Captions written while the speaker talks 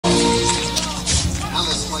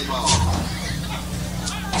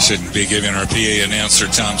Shouldn't be giving our PA announcer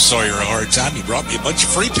Tom Sawyer a hard time. He brought me a bunch of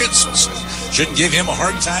free pencils. Shouldn't give him a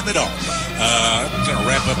hard time at all. I'm going to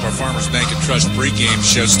wrap up our Farmers Bank and Trust pregame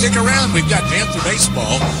show. Stick around. We've got Panther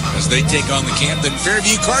Baseball as they take on the Camden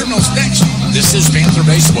Fairview Cardinals next. This is Panther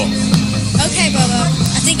Baseball. Okay, Bubba,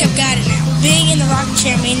 I think I've got it now. Being in the rocking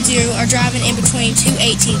chair means you are driving in between two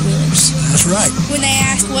 18-wheelers. That's right. When they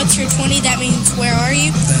ask, what's your 20, that means, where are you?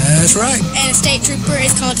 That's right. And a state trooper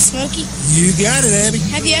is called a Smokey. You got it, Abby.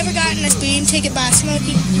 Have you ever gotten a speeding ticket by a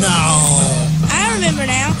Smokey? No. I remember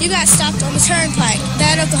now. You got stopped on the turnpike.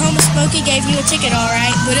 That Oklahoma Smokey gave you a ticket, all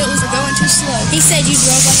right, but it was for going too slow. He said you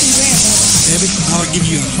drove like your grandmother. Abby, I'll give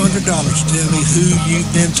you $100 to tell me who you've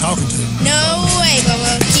been talking to. No way,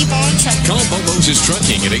 Bubba. Keep on trucking. Call Bobo's is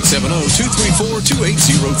Trucking at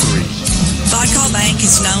 870-234-2803. Vodcall Bank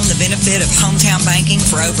has known the benefit of hometown banking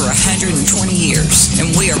for over 120 years,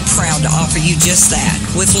 and we are proud to offer you just that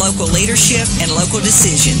with local leadership and local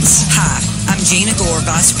decisions. Hi, I'm Gina Gore,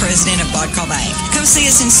 Vice President of Vodcall Bank. Come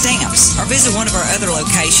see us in Stamps or visit one of our other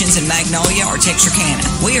locations in Magnolia or Texarkana.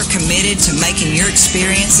 We are committed to making your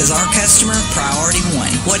experience as our customer priority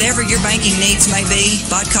one. Whatever your banking needs may be,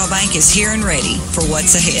 Vodcall Bank is here and ready for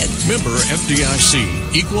what's ahead. Member FDIC,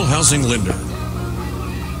 Equal Housing Lender.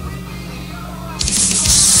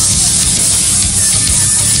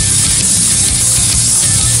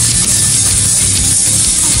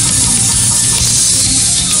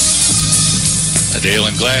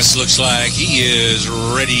 Dalen Glass looks like he is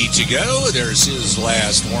ready to go. There's his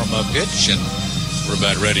last warm-up pitch, and we're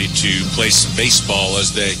about ready to play some baseball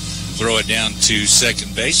as they throw it down to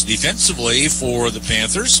second base. Defensively for the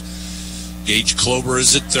Panthers, Gage Klober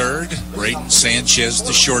is at third, Braden Sanchez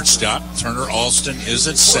the shortstop, Turner Alston is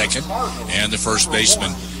at second, and the first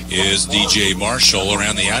baseman is DJ Marshall.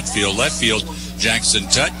 Around the outfield, left field, Jackson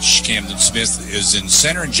Touch, Camden Smith is in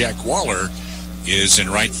center, and Jack Waller is in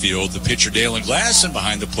right field. The pitcher, Dalen Glass, and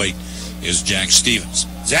behind the plate is Jack Stevens.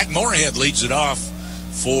 Zach Moorhead leads it off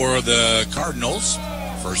for the Cardinals.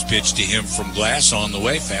 First pitch to him from Glass on the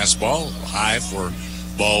way. Fastball high for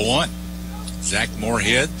ball one. Zach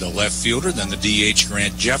Moorhead, the left fielder, then the DH,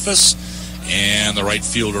 Grant Jeffus, and the right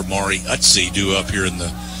fielder, Maury Utsi, due up here in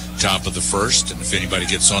the top of the first. And if anybody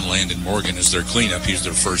gets on, Landon Morgan is their cleanup. He's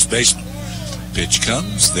their first baseman. Pitch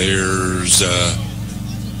comes. There's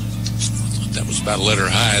that was about a letter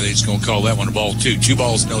high. They're just going to call that one a ball two. 2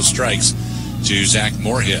 balls, no strikes to Zach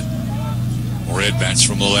Moorhead. Moorhead bats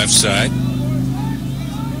from the left side.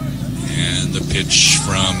 And the pitch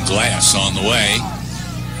from Glass on the way.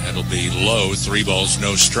 That'll be low. 3 balls,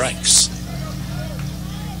 no strikes.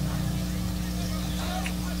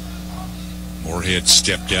 Moorhead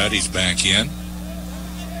stepped out. He's back in.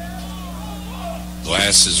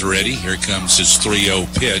 Glass is ready. Here comes his 3-0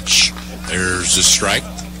 pitch. There's a strike.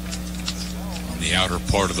 The outer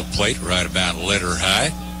part of the plate, right about letter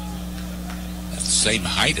high. That's the same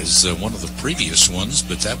height as one of the previous ones,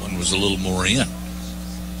 but that one was a little more in.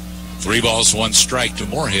 3 balls, 1 strike to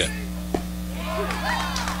Moorhead.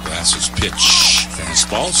 Glass's pitch,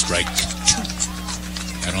 fastball, strike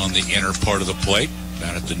 2. And on the inner part of the plate,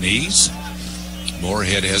 down at the knees.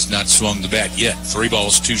 Moorhead has not swung the bat yet. 3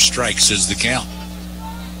 balls, 2 strikes is the count.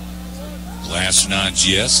 Glass nods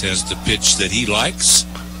yes, has the pitch that he likes.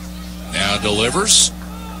 Now delivers,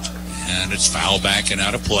 and it's foul back and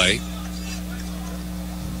out of play.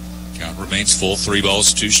 Count remains full, 3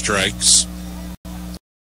 balls, 2 strikes.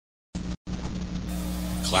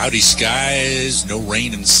 Cloudy skies, no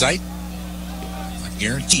rain in sight. Not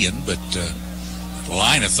guaranteeing, but the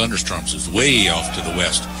line of thunderstorms is way off to the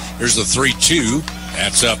west. Here's the 3-2.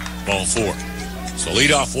 That's up, ball 4. So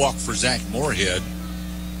leadoff walk for Zach Moorhead.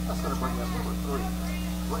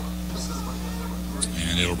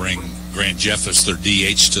 And it'll bring Grant Jeffus, their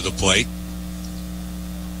DH, to the plate.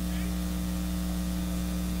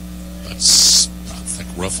 That's, I think,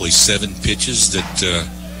 roughly 7 pitches that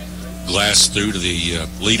Glass threw to the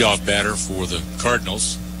leadoff batter for the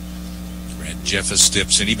Cardinals. Grant Jeffus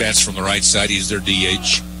steps in. He bats from the right side. He's their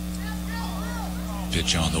DH.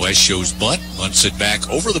 Pitch on the way. Shows bunt. Bunts it back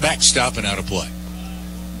over the backstop and out of play.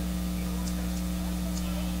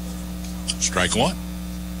 Strike 1.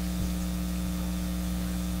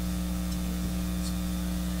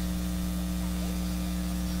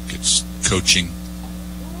 Gets coaching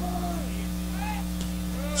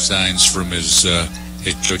signs from his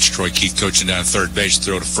head coach Troy Keith, coaching down third base.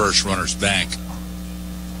 Throw to first, runners back.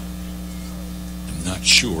 I'm not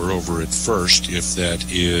sure over at first if that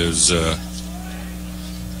is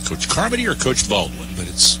Coach Carmody or Coach Baldwin, but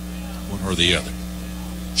it's one or the other.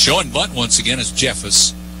 Showing bunt once again is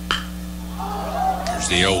Jeffus. There's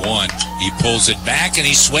the 0-1. He pulls it back and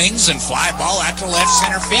he swings and fly ball out to left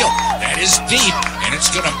center field. That is deep, and it's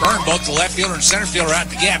going to burn both the left fielder and center fielder out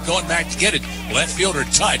in the gap. Going back to get it. Left fielder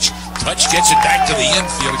Touch. Touch gets it back to the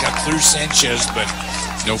infield. It got through Sanchez, but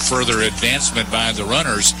no further advancement by the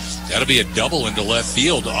runners. That'll be a double into left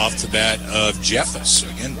field off the bat of Jeffus. So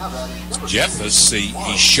again, Jeffus, he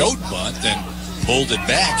showed bunt, then pulled it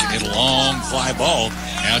back and hit a long fly ball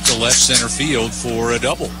out to left center field for a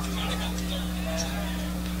double.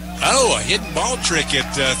 Oh, a hidden ball trick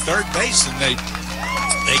at third base, and they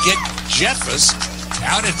get Jeffus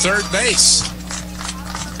out at third base.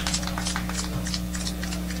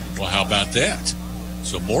 Well, how about that?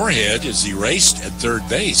 So Moorhead is erased at third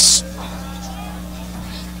base.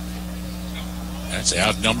 That's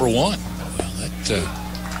out number one. Well, that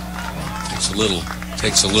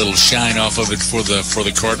takes a little shine off of it for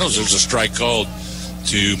the Cardinals. There's a strike called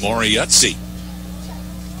to Moriarty.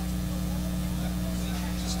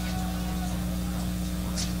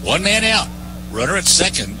 One man out. Runner at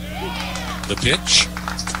second. The pitch.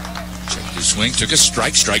 Checked his swing. Took a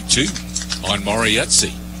strike. Strike two on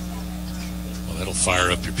Moriarty. Well, that'll fire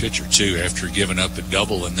up your pitcher, too, after giving up a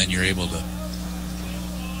double, and then you're able to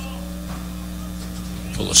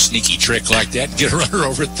pull a sneaky trick like that and get a runner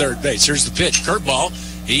over at third base. Here's the pitch. Curveball.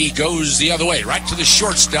 He goes the other way, right to the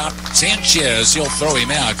shortstop. Sanchez, he'll throw him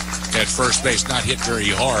out at first base. Not hit very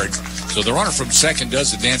hard. So the runner from second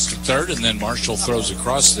does advance to third, and then Marshall throws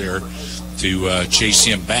across there to chase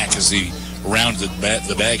him back as he rounded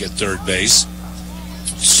the bag at third base.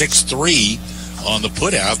 6-3 on the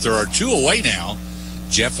putout. There are two away now.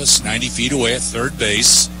 Jeffus 90 feet away at third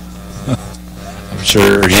base. I'm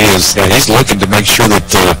sure he is. Yeah, he's looking to make sure that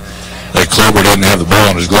that Klober didn't have the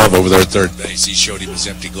ball in his glove over there at third base. He showed him his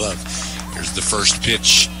empty glove. Here's the first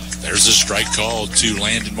pitch. There's a strike called to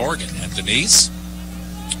Landon Morgan at the knees.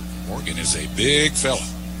 Morgan is a big fella.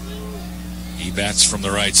 He bats from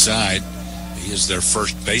the right side. He is their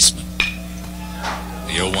first baseman.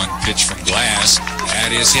 The 0-1 pitch from Glass.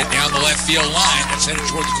 That is hit down the left field line. That's headed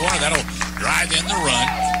toward the corner. That'll drive in the run.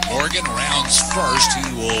 Morgan rounds first. He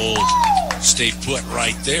will stay put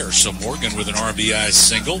right there. So Morgan with an RBI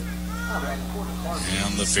single.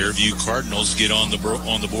 And the Fairview Cardinals get on the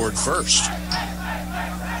board first.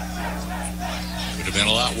 Could have been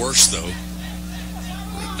a lot worse, though.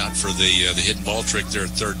 Not for the hidden ball trick there at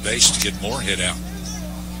third base to get Moorhead out.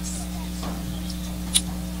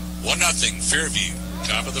 1-0 Fairview,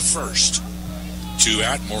 top of the first. 2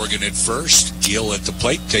 out, Morgan at first. Gill at the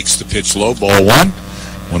plate, takes the pitch low, ball 1.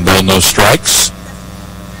 1 ball, no strikes.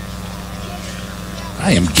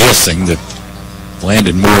 I am guessing that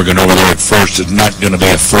Landon Morgan over there at first is not going to be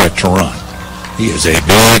a threat to run. He is a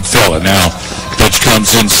big fella. Now, pitch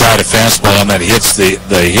comes inside a fastball, and that hits the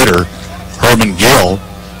hitter, Herman Gill.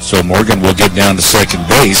 So Morgan will get down to second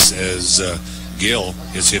base as Gill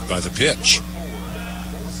is hit by the pitch.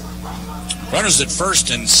 Runners at first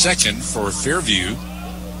and second for Fairview.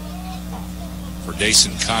 For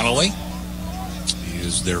Dason Connolly. He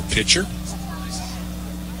is their pitcher.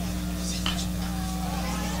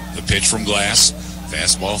 The pitch from Glass.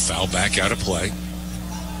 Fastball foul back out of play.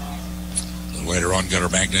 A little later on, got our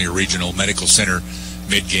Magnolia Regional Medical Center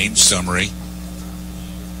mid-game summary.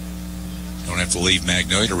 Don't have to leave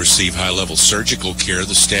Magnolia to receive high-level surgical care.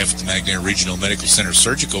 The staff at the Magnolia Regional Medical Center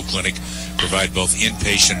Surgical Clinic provide both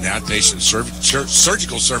inpatient and outpatient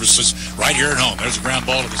surgical services right here at home. There's a ground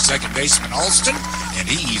ball to the second baseman, Alston, and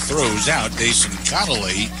he throws out Dason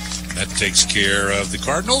Connolly. That takes care of the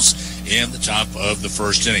Cardinals in the top of the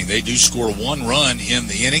first inning. They do score 1 run in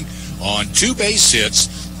the inning on 2 base hits.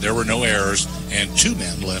 There were no errors, and 2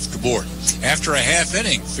 men left to board. After a half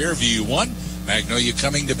inning, Fairview 1, Magnolia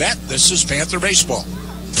coming to bat. This is Panther Baseball.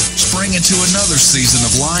 Spring into another season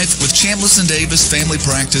of life with Chambliss & Davis Family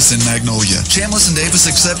Practice in Magnolia. Chambliss & Davis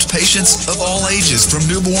accepts patients of all ages, from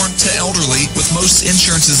newborn to elderly, with most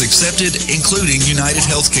insurances accepted, including United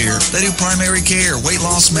Healthcare. They do primary care, weight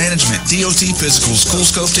loss management, DOT physicals,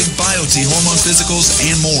 CoolSculpting, BioT, hormone physicals,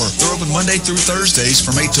 and more. They're open Monday through Thursdays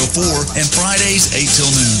from 8 till 4 and Fridays 8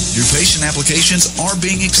 till noon. Your patient applications are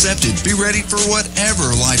being accepted. Be ready for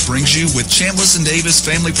whatever life brings you with Chambliss & Davis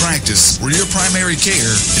Family Practice, where your primary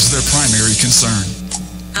care is their primary concern.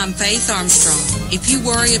 I'm Faith Armstrong. If you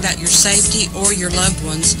worry about your safety or your loved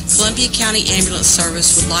ones, Columbia County Ambulance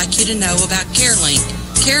Service would like you to know about CareLink.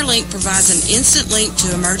 CareLink provides an instant link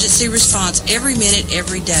to emergency response every minute,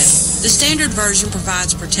 every day. The standard version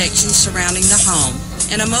provides protection surrounding the home,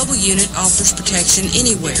 and a mobile unit offers protection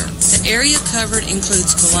anywhere. The area covered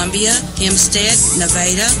includes Columbia, Hempstead,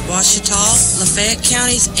 Nevada, Ouachita, Lafayette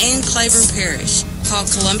counties, and Claiborne Parish. Call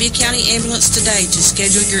Columbia County Ambulance today to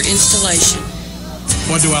schedule your installation.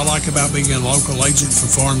 What do I like about being a local agent for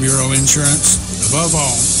Farm Bureau Insurance? Above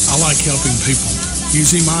all, I like helping people,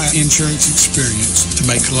 using my insurance experience to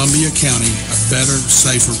make Columbia County a better,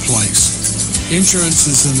 safer place. Insurance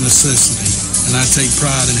is a necessity, and I take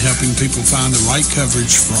pride in helping people find the right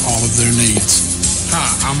coverage for all of their needs.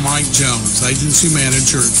 Hi, I'm Mike Jones, Agency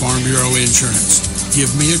Manager at Farm Bureau Insurance.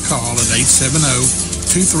 Give me a call at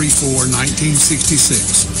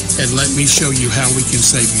 870-234-1966 and let me show you how we can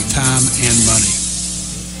save you time and money.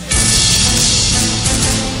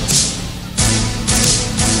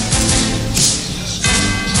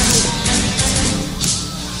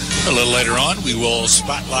 A little later on, we will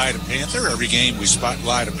spotlight a Panther. Every game we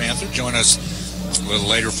spotlight a Panther. Join us a little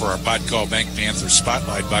later for our Bot Call Bank Panther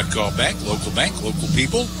Spotlight. Bot Call Bank, local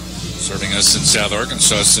people, serving us in South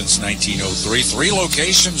Arkansas since 1903. 3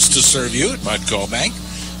 locations to serve you at Bot Call Bank.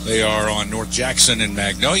 They are on North Jackson in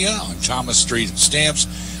Magnolia, on Thomas Street in Stamps,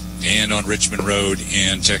 and on Richmond Road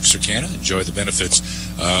in Texarkana. Enjoy the benefits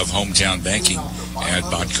of hometown banking at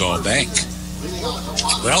Bot Call Bank.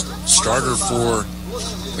 Well, starter for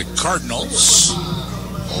the Cardinals,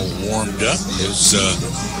 all warmed up. His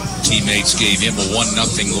teammates gave him a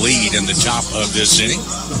 1-0 lead in the top of this inning.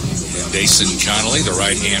 And Dason Connolly, the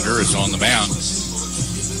right-hander, is on the mound.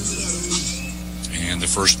 And the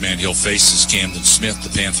first man he'll face is Camden Smith, the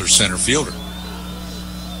Panthers center fielder.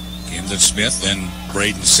 Camden Smith, then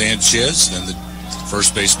Braden Sanchez, then the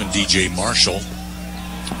first baseman DJ Marshall.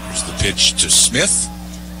 Here's the pitch to Smith.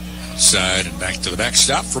 Outside and back to the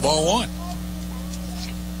backstop for ball 1.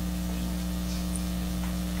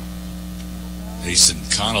 Dason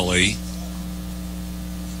Connolly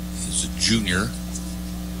is a junior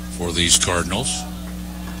for these Cardinals.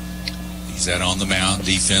 He's out on the mound.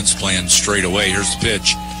 Defense playing straight away. Here's the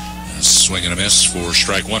pitch. Swing and a miss for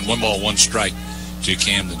strike 1. 1 ball, 1 strike to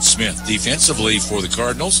Camden Smith. Defensively for the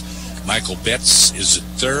Cardinals, Michael Betts is at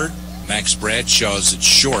third. Max Bradshaw is at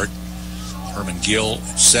short. Herman Gill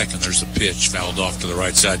at second. There's a pitch fouled off to the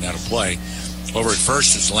right side and out of play. Over at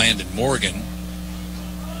first is Landon Morgan.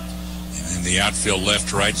 In the outfield left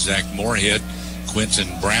to right, Zach Moorhead, Quentin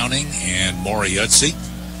Browning, and Maury Utsey.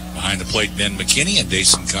 Behind the plate, Ben McKinney and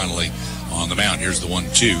Dason Connolly on the mound. Here's the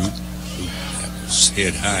 1-2. That was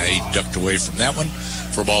head high. He ducked away from that one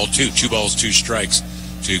for ball 2. 2 balls, 2 strikes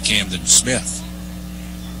to Camden Smith.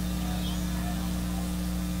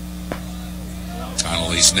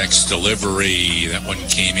 Connolly's next delivery. That one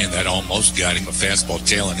came in. That almost got him. A fastball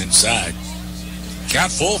tailing inside.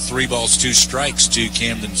 Count full. 3 balls, 2 strikes to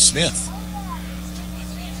Camden Smith.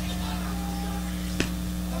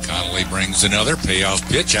 Connolly brings another payoff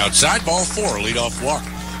pitch outside, ball 4, leadoff walk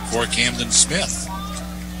for Camden Smith.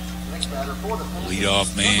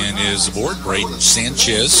 Leadoff man is aboard. Braden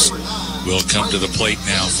Sanchez will come to the plate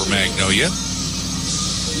now for Magnolia.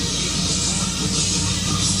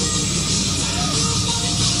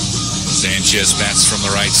 Sanchez bats from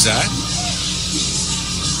the right side.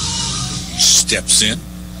 He steps in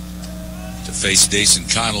to face Dason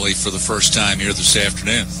Connolly for the first time here this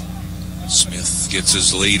afternoon. Smith gets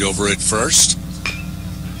his lead over at first.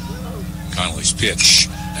 Connolly's pitch.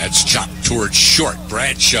 That's chopped towards short.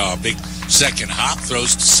 Bradshaw, big second hop,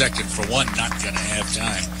 throws to second for 1. Not going to have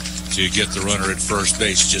time to get the runner at first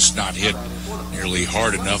base. Just not hit nearly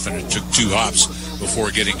hard enough, and it took 2 hops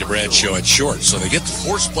before getting to Bradshaw at short. So they get the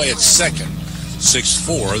force play at second.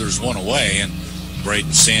 6-4. There's 1 away, and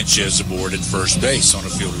Braden Sanchez aboard at first base on a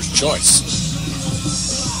fielder's choice.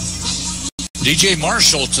 DJ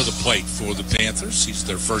Marshall to the plate for the Panthers. He's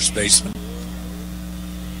their first baseman.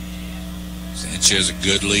 Sanchez a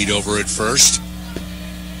good lead over at first.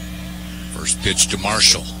 First pitch to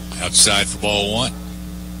Marshall. Outside for ball 1.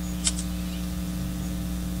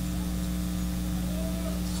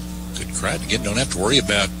 Good crowd. Again, don't have to worry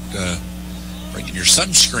about bringing your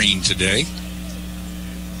sunscreen today.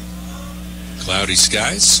 Cloudy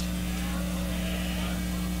skies.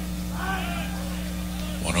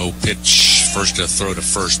 1-0 pitch. First to throw to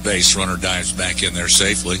first base. Runner dives back in there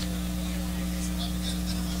safely.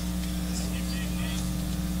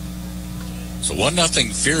 So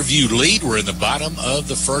 1-0 Fairview lead. We're in the bottom of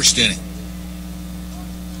the first inning.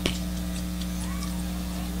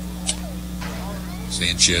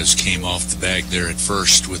 Sanchez came off the bag there at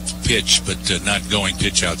first with the pitch, but not going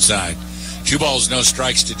pitch outside. 2 balls, no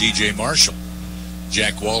strikes to DJ Marshall.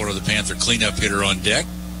 Jack Waller, the Panther cleanup hitter, on deck.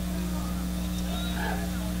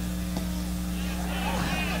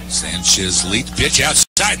 Sanchez lead pitch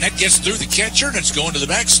outside, and that gets through the catcher, and it's going to the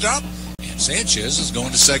backstop. And Sanchez is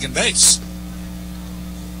going to second base.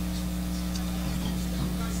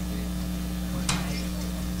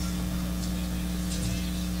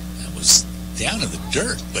 That was down in the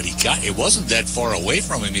dirt, but it wasn't that far away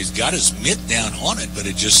from him. He's got his mitt down on it, but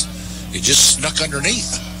it just snuck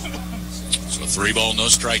underneath. So 3-ball, no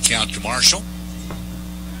strike count to Marshall.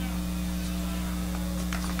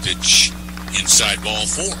 Pitch inside ball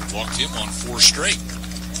 4. Walked him on 4 straight.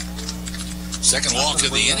 Second walk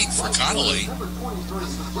of the inning for Connolly.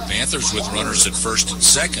 Panthers with runners at first and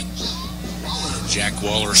second. Jack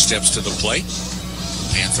Waller steps to the plate.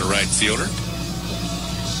 Panther right fielder.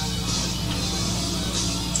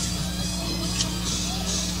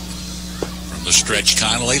 From the stretch,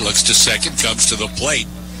 Connolly looks to second, comes to the plate.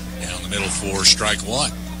 Down the middle for strike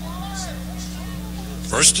 1.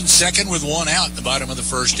 First and second with 1 out in the bottom of the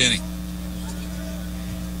first inning.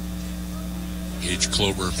 Gage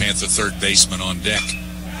Klober, Panther third baseman, on deck.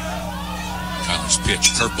 Connolly's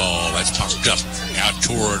pitch, curveball, that's popped up out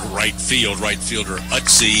toward right field. Right fielder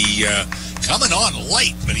Utsi coming on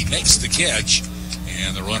late, but he makes the catch.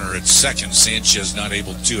 And the runner at second, Sanchez, not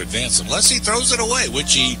able to advance unless he throws it away,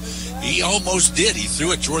 which he almost did. He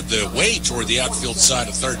threw it toward the outfield side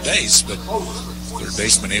of third base, but third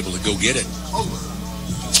baseman able to go get it.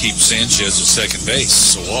 Keep Sanchez at second base.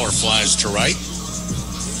 So Waller flies to right.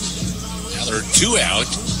 Now there are 2 out.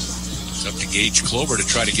 It's up to Gage Klober to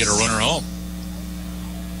try to get a runner home.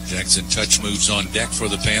 Jackson touch moves on deck for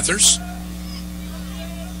the Panthers.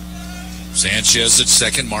 Sanchez at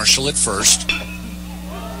second, Marshall at first.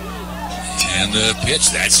 And the pitch,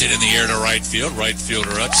 that's hit in the air to right field. Right fielder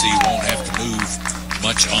Utsi won't have to move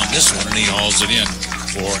much on this one, and he hauls it in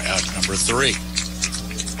for out number 3.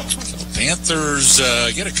 Panthers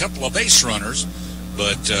get a couple of base runners,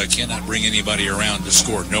 but cannot bring anybody around to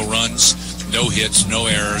score. No runs, no hits, no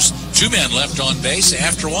errors. 2 men left on base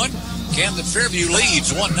after one. Camden Fairview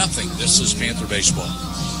leads 1-0. This is Panther baseball.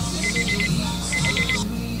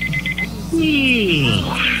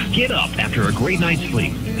 Get up after a great night's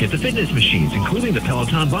sleep. Get the fitness machines, including the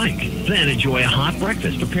Peloton bike. Then enjoy a hot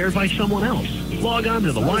breakfast prepared by someone else. Log on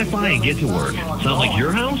to the Wi-Fi and get to work. Sound like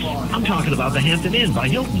your house? I'm talking about the Hampton Inn by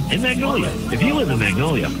Hilton in Magnolia. If you live in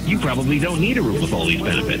Magnolia, you probably don't need a room with all these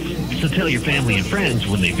benefits. So tell your family and friends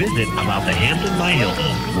when they visit about the Hampton by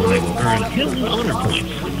Hilton, where they will earn Hilton honor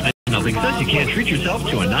points. And nothing says you can't treat yourself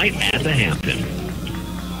to a night at the Hampton.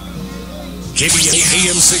 KBA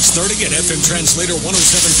AM 630 and FM translator 107.1,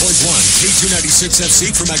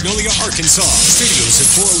 K296FC for Magnolia, Arkansas. Studios at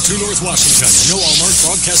 402 North Washington, no Allmark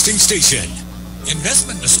Broadcasting Station.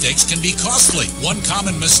 Investment mistakes can be costly. One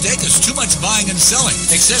common mistake is too much buying and selling.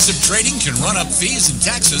 Excessive trading can run up fees and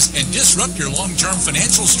taxes and disrupt your long-term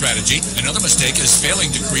financial strategy. Another mistake is failing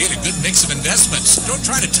to create a good mix of investments. Don't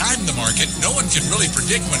try to time the market. No one can really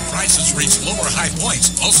predict when prices reach low or high points.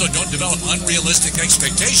 Also, don't develop unrealistic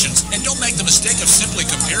expectations, and don't make the mistake of simply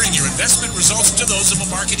comparing your investment results to those of a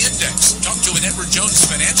market index. Talk to an Edward Jones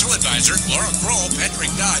financial advisor, Laura Kroll, Patrick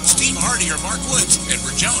Dodd, Steve Hardy, or Mark Woods.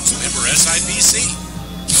 Edward Jones, member SIPC.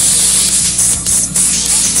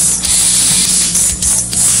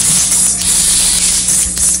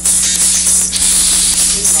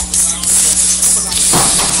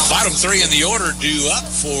 Bottom 3 in the order due up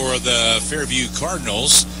for the Fairview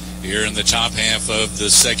Cardinals here in the top half of the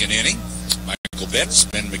second inning. Michael Betts,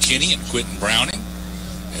 Ben McKinney, and Quentin Browning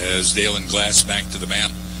as Dalen Glass back to the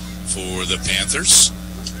mound for the Panthers.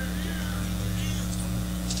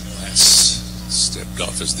 Glass stepped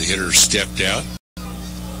off as the hitter stepped out.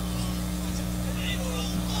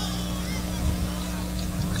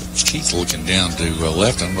 Coach Keith looking down to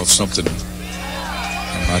left. I don't know if something,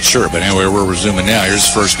 I'm not sure, but anyway, we're resuming now. Here's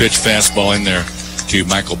the first pitch, fastball in there to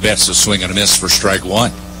Michael Betts, a swing and a miss for strike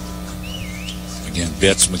 1. Again,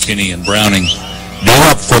 Betts, McKinney, and Browning due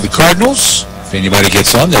up for the Cardinals. If anybody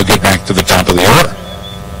gets on, they'll get back to the top of the order.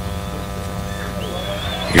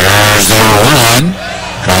 Here's 0-1.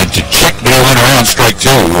 Trying to check Dalen around, strike 2.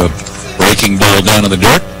 A breaking ball down in the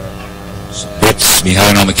dirt. Betts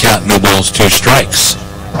behind on the count, no balls, 2 strikes.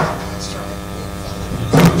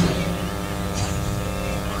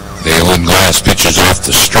 Dalen Glass pitches off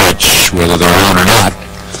the stretch, whether they're on or not.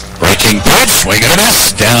 Breaking pitch, swing and a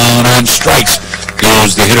miss. Down on strikes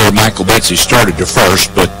goes the hitter, Michael Betts. He started to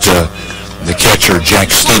first, but the catcher,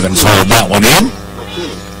 Jack Stevens, hauled that one in.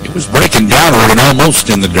 He was breaking downward and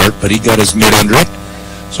almost in the dirt, but he got his mitt under it.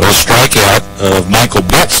 So a strikeout of Michael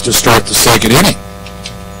Betts to start the second inning.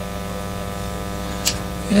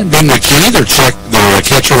 And Ben McKinney, their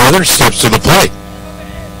catcher, steps to the plate.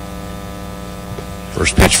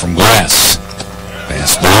 First pitch from Glass.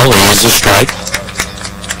 Fastball is a strike.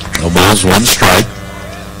 No balls, 1 strike.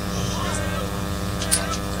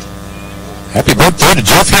 Happy birthday to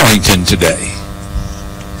Jeff Harrington today.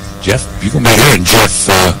 Jeff, you can be hearing Jeff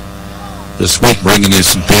this week, bringing you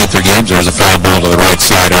some Panther games. There's a foul ball to the right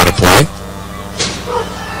side out of play.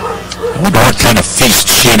 I wonder what kind of feast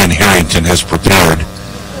Shannon Harrington has prepared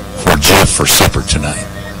for Jeff for supper tonight.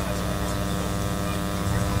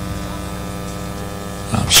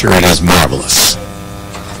 I'm sure it is marvelous.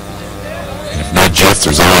 And if not Jeff,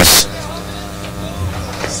 there's always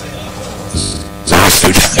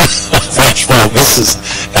food. Flashball misses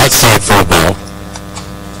outside for a ball.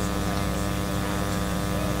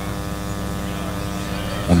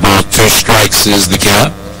 1 ball, 2 strikes is the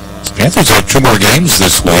count. Panthers have 2 more games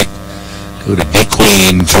this week. Go to Big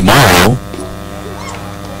Queen tomorrow.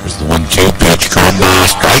 There's the 1-2 pitch. Curveball,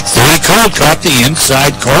 strike 3. Cole caught the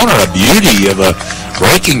inside corner. A beauty of a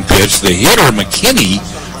breaking pitch. The hitter, McKinney,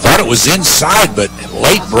 thought it was inside, but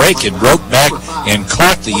late break, it broke back and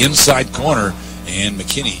caught the inside corner. And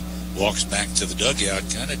McKinney walks back to the dugout,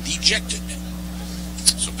 kind of dejected.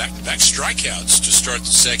 So back-to-back strikeouts to start the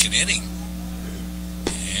second inning.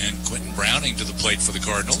 And Quentin Browning to the plate for the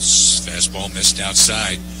Cardinals. Fastball missed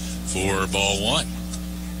outside for ball 1.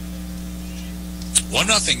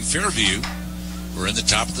 1-0 Fairview. We're in the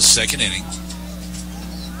top of the second inning.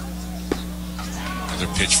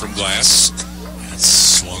 Another pitch from Glass. That's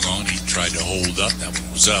swung on. He tried to hold up. That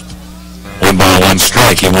one was up. 1 ball, 1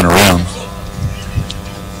 strike. He went around.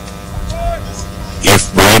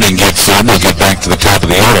 If Browning gets in, they'll get back to the top of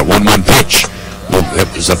the order. 1-1 pitch. Well, it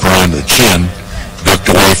was up around the chin. Ducked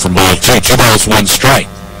away from ball 2. 2 balls, 1 strike.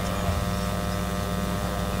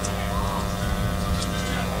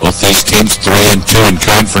 Both these teams 3-2 in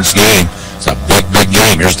conference game. It's a big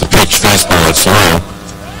game. Here's the pitch, fastball. It's low.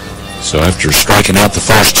 So after striking out the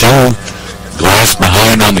first 2, Glass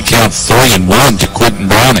behind on the count 3-1 to Quentin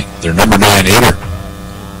Browning, their number 9 hitter.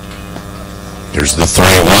 Here's the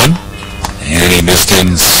 3-1. And he missed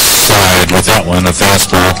inside with that one, a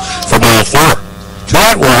fastball for ball 4.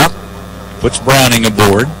 2-out walk puts Browning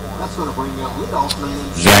aboard.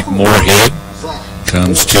 Zach Moorhead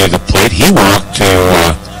comes to the plate. He walked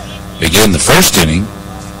to begin the first inning.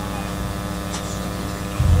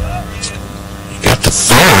 He got to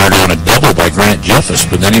third on a double by Grant Jeffers,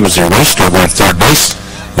 but then he was erased over at third base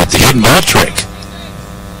with the hidden ball trick.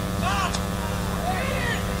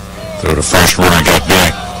 Throw to first, runner got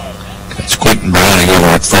back. That's Quentin Browning over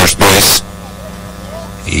at first base.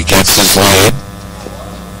 He gets his lead.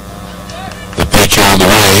 The pitch on the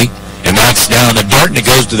way, and knocks down the dirt, and it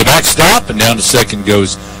goes to the backstop, and down to second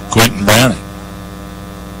goes Quentin Browning.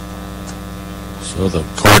 So the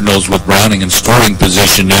Cardinals with Browning in scoring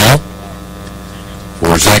position now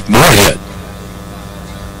for Zach Moorhead.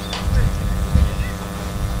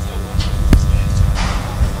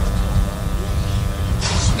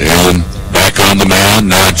 Dillon back on the mound,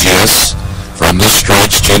 now Jess from the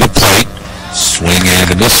stretch to the plate. Swing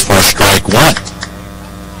and a miss for strike 1.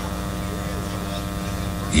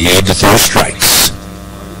 He had to throw strikes.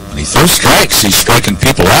 When he throws strikes, he's striking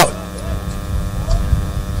people out,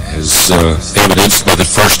 as evidenced by the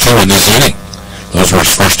first 2 in this inning. Those were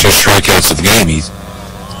his first 2 strikeouts of the game.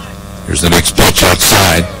 Here's the next pitch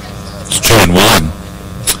outside. It's 2-1.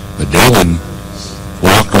 But Dillon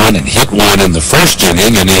walked 1 and hit 1 in the first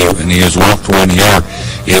inning, and he has walked 1 here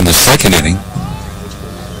in the second inning.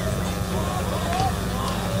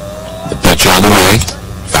 The pitch on the way,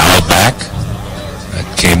 fouled back. That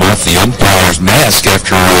came off the umpire's mask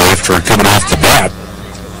after coming off the bat.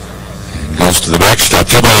 And goes to the backstop.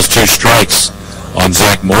 2 balls, 2 strikes on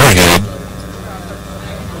Zach Moorhead.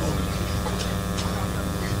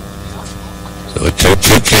 So a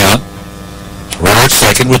 2-2 count. Runner at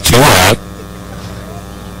second with 2 out.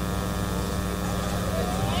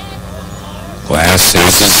 Glass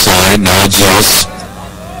is his sign, nods yes.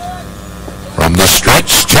 From the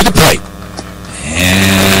stretch to the plate.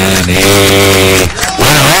 And he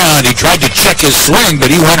went around. He tried to check his swing, but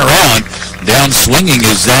he went around. Down swinging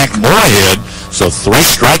is Zach Moorhead. So 3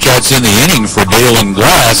 strikeouts in the inning for Dillon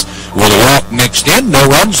Glass with a walk mixed in. No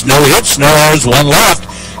runs, no hits, no errors, 1 left.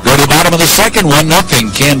 Go to the bottom of the second,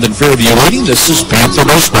 1-0. Camden Fairview leading. This is Panther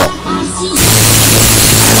Baseball.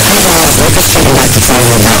 We're just taking back to tell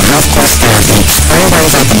you about Health Plus Therapy.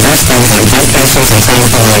 Everybody's at the best things on blood pressures and pain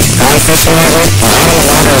like blood pressure level, or out of the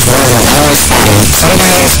water is where we're always fighting. Some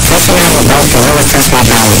days, pushing out the boat can really push my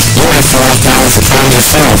belly. You might feel like that was the time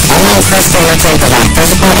yourself. I know Kristen will take about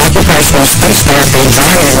physical, occupational, speech therapy,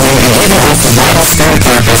 dry needling, and even offer vital skin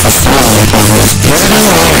therapy for swallowing problems. Visit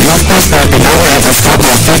online at healthplustherapy.net or stop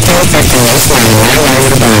by 1550 East Lane, right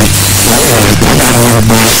near the boat. Anyway, I got a little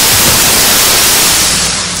bit.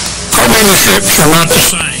 Car dealerships are not the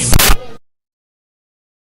same.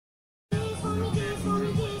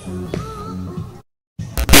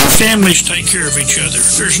 Families take care of each other.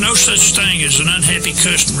 There's no such thing as an unhappy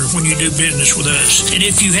customer when you do business with us. And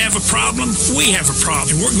if you have a problem, we have a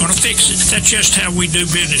problem, and we're going to fix it. That's just how we do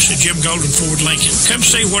business at Jim Golden Ford Lincoln. Come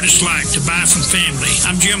see what it's like to buy from family.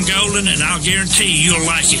 I'm Jim Golden, and I'll guarantee you'll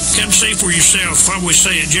like it. Come see for yourself what we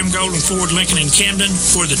say at Jim Golden Ford Lincoln in Camden,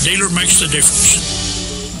 where the dealer makes the difference.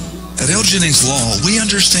 At L. Jennings Law, we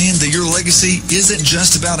understand that your legacy isn't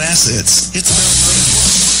just about assets. It's about family.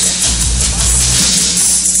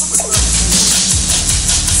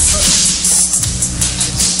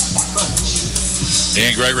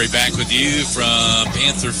 Dan Gregory back with you from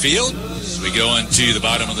Panther Field. As we go into the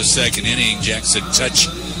bottom of the second inning, Jackson Touch,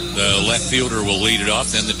 the left fielder, will lead it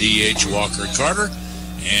off. Then the DH, Walker Carter,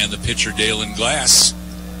 and the pitcher, Dalen Glass.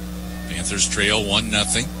 Panthers trail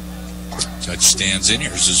 1-0. Touch stands in.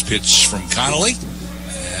 Here's his pitch from Connolly.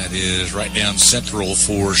 That is right down central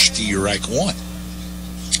for strike one.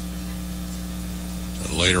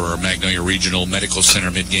 Later, our Magnolia Regional Medical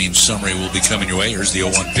Center mid-game summary will be coming your way. Here's the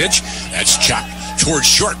 0-1 pitch. That's chopped towards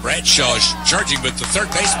short. Bradshaw is charging, but the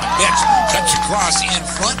third baseman pitch cuts across in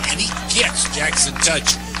front, and he gets Jackson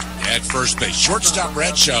Touch at first base. Shortstop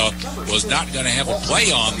Bradshaw was not going to have a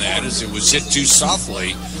play on that as it was hit too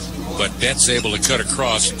softly, but Betts able to cut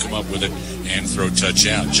across and come up with it and throw Touch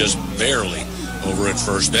out just barely over at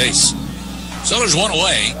first base. So there's one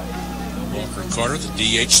away. Walker Carter, the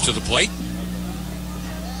DH, to the plate.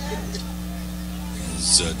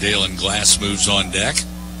 As Dalen Glass moves on deck.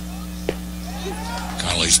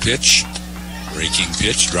 Connolly's pitch, breaking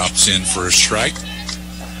pitch, drops in for a strike.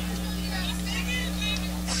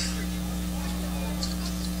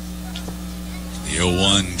 The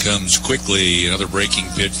 0-1 comes quickly. Another breaking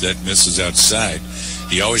pitch that misses outside.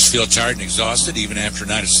 You always feel tired and exhausted even after a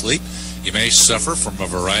night of sleep. You may suffer from a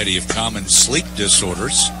variety of common sleep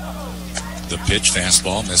disorders. The pitch,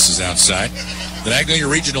 fastball, misses outside. The Magnolia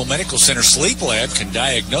Regional Medical Center Sleep Lab can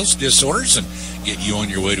diagnose disorders and get you on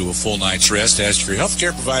your way to a full night's rest. Ask your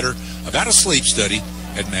healthcare provider about a sleep study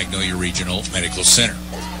at Magnolia Regional Medical Center.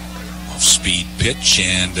 Off-speed pitch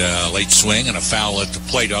and late swing and a foul at the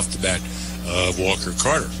plate off the bat of Walker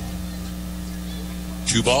Carter.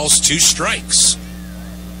 2 balls, 2 strikes.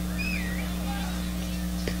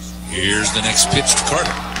 Here's the next pitch to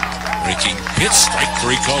Carter. Breaking pitch, strike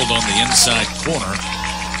 3 called on the inside corner.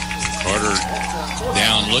 Carter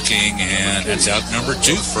down looking, and that's out number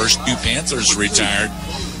 2. First 2 Panthers retired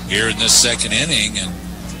here in this second inning, and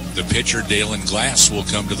the pitcher, Dalen Glass, will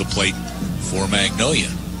come to the plate for Magnolia.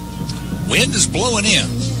 Wind is blowing in.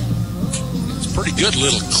 It's a pretty good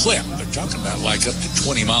little clip. They're talking about like up to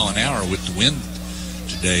 20 mile an hour with the wind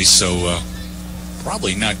today, so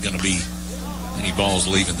probably not going to be any balls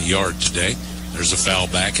leaving the yard today. There's a foul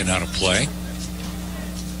back and out of play.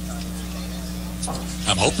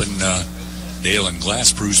 I'm hoping Dalen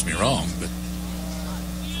Glass proves me wrong, but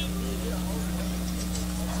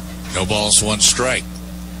no balls, 1 strike.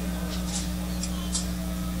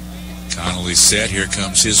 Connolly set. Here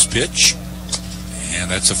comes his pitch, and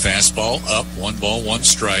that's a fastball up. 1 ball, 1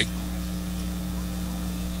 strike.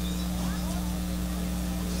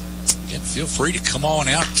 Again, feel free to come on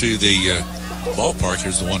out to the ballpark.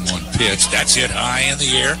 Here's the 1-1 pitch. That's hit high in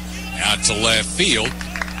the air, out to left field.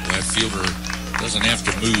 Left fielder doesn't have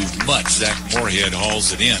to move much. Zach Moorhead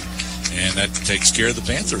hauls it in, and that takes care of the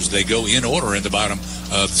Panthers. They go in order in the bottom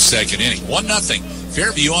of the second inning. 1-0.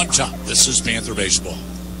 Fairview on top. This is Panther baseball.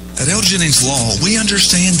 At L. Jennings Law, we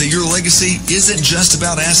understand that your legacy isn't just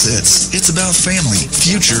about assets. It's about family,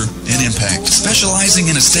 future, and impact. Specializing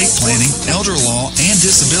in estate planning, elder law, and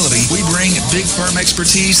disability, we bring big firm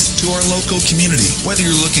expertise to our local community. Whether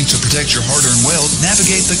you're looking to protect your hard-earned wealth,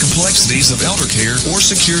 navigate the complexities of elder care, or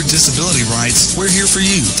secure disability rights, we're here for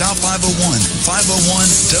you. Dial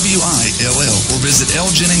 501-501-WILL or visit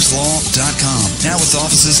ljenningslaw.com. Now with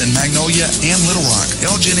offices in Magnolia and Little Rock,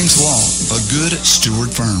 L. Jennings Law, a good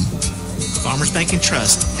steward firm. Farmers Bank and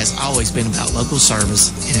Trust has always been about local service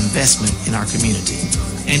and investment in our community.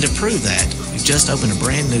 And to prove that, we've just opened a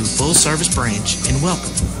brand new full-service branch in Welcome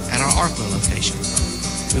at our Arklow location.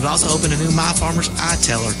 We've also opened a new My Farmers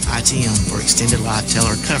iTeller ITM for extended live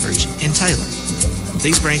teller coverage in Taylor.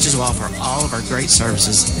 These branches will offer all of our great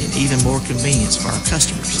services and even more convenience for our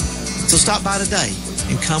customers. So stop by today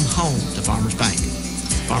and come home to Farmers Bank.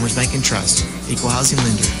 Farmers Bank and Trust, Equal Housing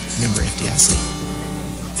Lender, member FDIC.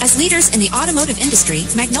 As leaders in the automotive industry,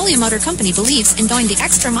 Magnolia Motor Company believes in going the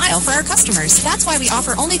extra mile for our customers. That's why we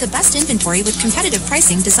offer only the best inventory with competitive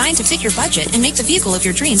pricing designed to fit your budget and make the vehicle of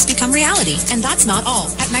your dreams become reality. And that's not all.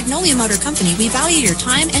 At Magnolia Motor Company, we value your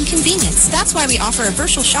time and convenience. That's why we offer a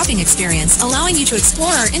virtual shopping experience, allowing you to explore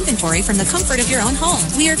our inventory from the comfort of your own home.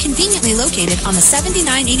 We are conveniently located on the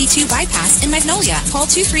 7982 bypass in Magnolia. Call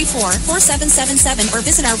 234-4777 or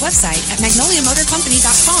visit our website at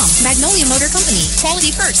magnoliamotorcompany.com. Magnolia Motor Company. Quality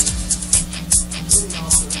first.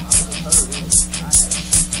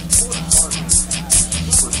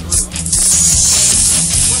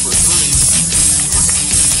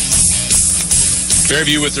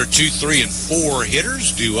 Fairview with their 2, 3, and 4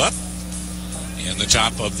 hitters due up in the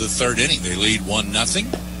top of the third inning. They lead 1-0.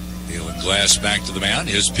 Dylan Glass back to the mound.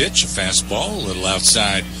 His pitch, a fastball, a little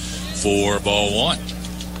outside for ball 1.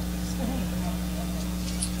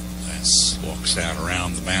 Glass walks out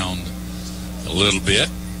around the mound a little bit.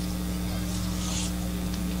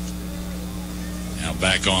 Now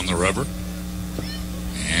back on the rubber.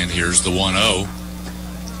 And here's the 1-0.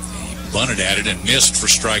 He bunted at it and missed for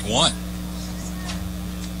strike 1.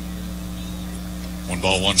 1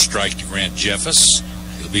 ball, 1 strike to Grant Jeffers.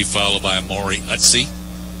 He'll be followed by Maury Utsey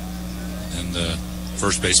and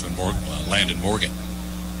first baseman Landon Morgan.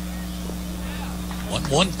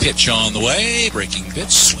 1-1 pitch on the way. Breaking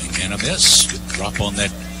pitch, swing and a miss. Good drop on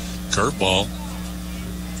that curveball.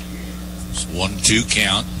 It's 1-2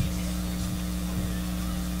 count.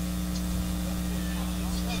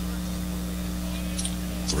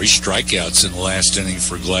 Three strikeouts in the last inning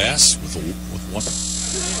for Glass with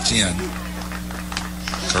 1-10.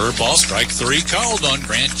 Curveball, strike 3 called on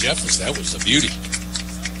Grant Jeffers. That was a beauty.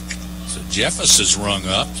 So Jeffers is rung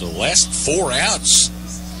up. The last 4 outs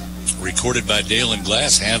recorded by Dalen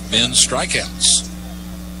Glass have been strikeouts.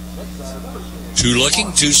 2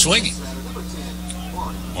 looking, 2 swinging.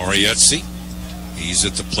 Morietzi, he's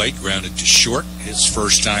at the plate, grounded to short. His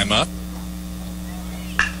first time up.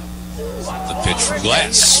 The pitch from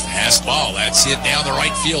Glass. Fastball, that's hit down the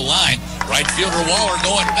right field line. Right fielder Waller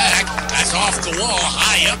going back. That's off the wall,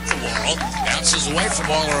 high up the wall. Bounces away from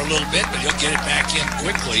Waller a little bit, but he'll get it back in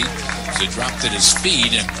quickly. So it dropped at his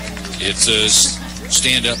feet, and it's a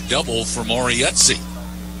stand-up double for Morietzi.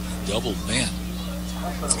 Double, man.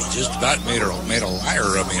 He just about made a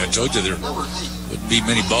liar of me. I told you there wouldn't be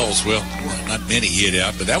many balls. Well, not many hit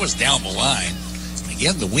out, but that was down the line.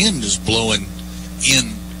 Again, the wind is blowing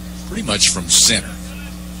in pretty much from center.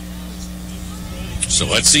 So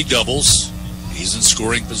let's see doubles. He's in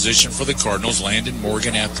scoring position for the Cardinals. Landon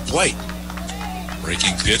Morgan at the plate.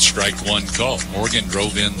 Breaking pitch, strike 1 call. Morgan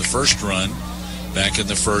drove in the first run back in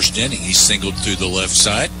the first inning. He singled through the left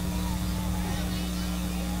side.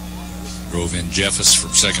 Drove in Jeffers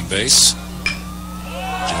from second base.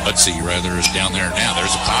 Utsey, rather, is down there now.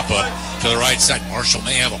 There's a pop-up to the right side. Marshall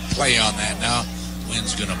may have a play on that now.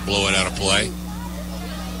 Wind's going to blow it out of play.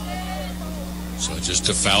 So just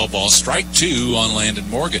a foul ball. Strike 2 on Landon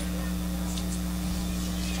Morgan.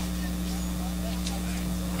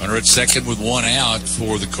 Runner at second with 1 out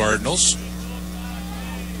for the Cardinals.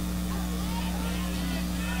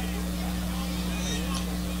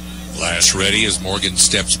 Glass ready as Morgan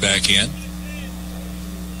steps back in.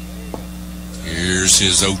 Here's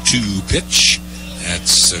his 0-2 pitch.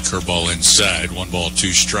 That's a curveball inside. 1 ball,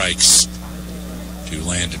 2 strikes to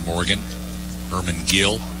Landon Morgan. Herman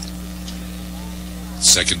Gill,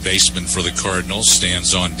 second baseman for the Cardinals,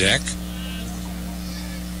 stands on deck.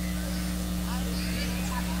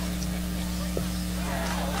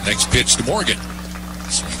 Next pitch to Morgan.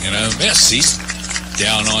 Swing and a miss. He's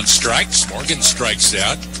down on strikes. Morgan strikes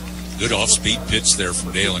out. Good off-speed pitch there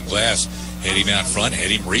from Dalen Glass. Had him out front, had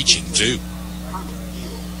him reaching too.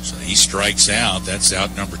 So he strikes out. That's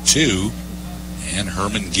out number 2. And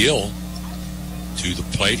Herman Gill to the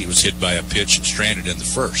plate. He was hit by a pitch and stranded in the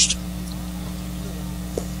first.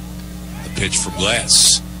 Pitch from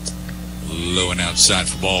Glass. Low and outside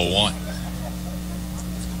for ball 1.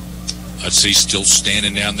 Utsey still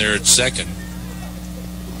standing down there at second.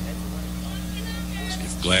 See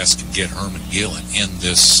if Glass can get Herman Gill and end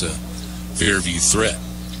this Fairview threat.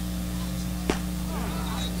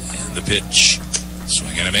 And the pitch.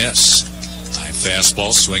 Swing and a miss. High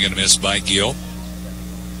fastball. Swing and a miss by Gill.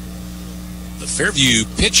 The Fairview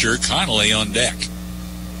pitcher, Connolly, on deck.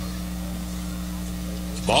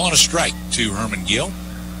 Ball and a strike to Herman Gill.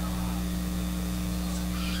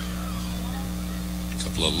 A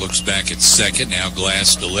couple of looks back at second. Now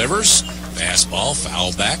Glass delivers. Fastball,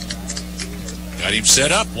 foul back. Got him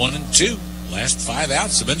set up, 1-2. Last 5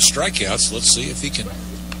 outs have been strikeouts. Let's see if he can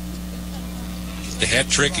get the hat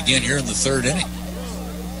trick again here in the third inning.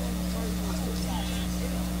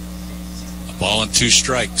 Ball and 2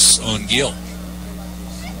 strikes on Gill.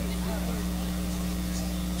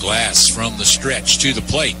 Glass from the stretch to the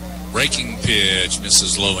plate. Breaking pitch,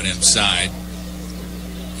 misses low and inside.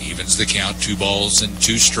 Evens the count, 2 balls and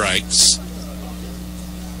 2 strikes.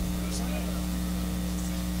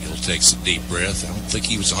 Gill takes a deep breath. I don't think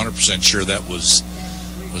he was 100% sure that was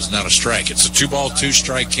not a strike. It's a 2-ball,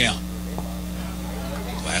 2-strike count.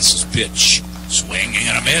 Glass's pitch. Swinging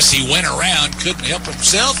and a miss. He went around, couldn't help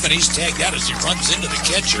himself, and he's tagged out as he runs into the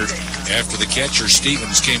catcher. After the catcher,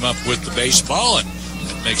 Stevens came up with the baseball, and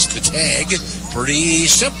that makes the tag pretty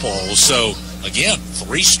simple. So, again,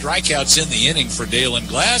 3 strikeouts in the inning for Dalen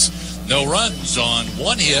Glass. No runs on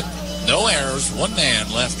 1 hit, no errors, 1 man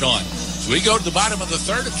left on. So we go to the bottom of the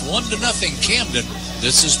 3rd. It's 1-0 Camden.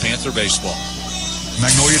 This is Panther baseball.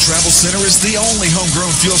 Magnolia Travel Center is the only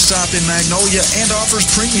homegrown fuel stop in Magnolia and offers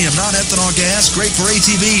premium non-ethanol gas, great for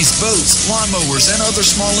ATVs, boats, lawnmowers, and other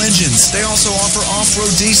small engines. They also offer off-road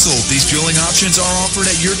diesel. These fueling options are offered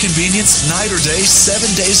at your convenience, night or day, 7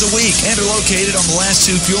 days a week, and are located on the last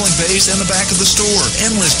 2 fueling bays in the back of the store.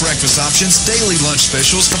 Endless breakfast options, daily lunch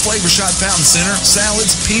specials, a flavor shot fountain center,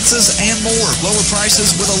 salads, pizzas, and more. Lower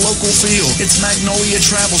prices with a local feel. It's Magnolia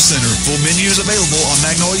Travel Center. Full menus available on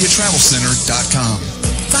magnoliatravelcenter.com.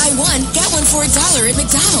 Buy 1, get 1 for $1 at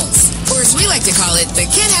McDonald's. Or as we like to call it, the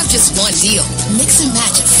can't have just one deal. Mix and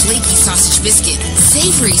match a flaky sausage biscuit,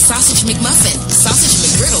 savory sausage McMuffin, sausage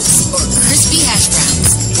McGriddles, or crispy hash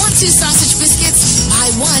browns. Want 2 sausage biscuits? Buy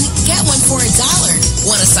 1, get 1 for $1.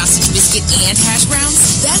 Want a sausage biscuit and hash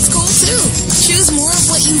browns? That's cool too. Choose more of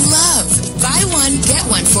what you love. Buy 1, get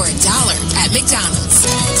 1 for $1 at McDonald's.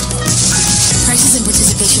 Prices and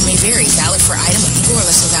participation may vary. Valid for item of equal or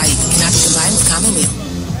lesser value. Cannot be combined with combo meal.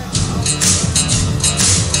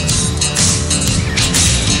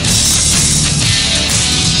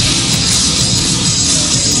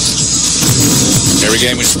 Every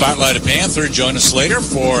game we spotlight a Panther. Join us later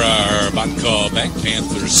for our Call Bank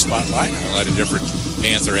Panthers Spotlight. Highlight a different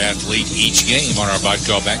Panther athlete each game on our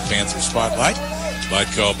Call Bank Panther Spotlight.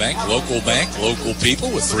 Call Bank, local people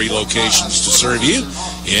with 3 locations to serve you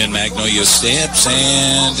in Magnolia Steps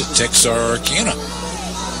and Texarkana.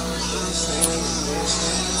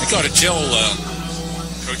 I got to tell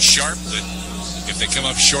Coach Sharp that if they come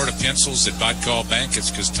up short of pencils at Call Bank, it's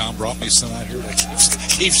because Tom brought me some out here to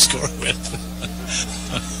keep score with.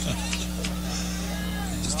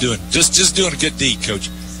 just doing a good deed, Coach.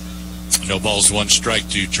 No balls, 1 strike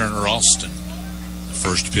to Turner Alston.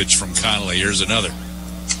 First pitch from Connolly. Here's another.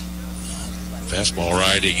 Fastball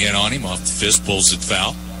riding in on him off the fist, pulls it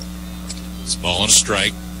foul. It's ball and a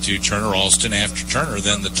strike to Turner Alston. After Turner,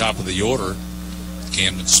 then the top of the order,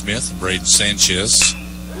 Camden Smith and Braden Sanchez.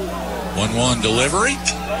 1-1 delivery.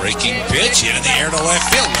 Breaking pitch. Hit in the air to left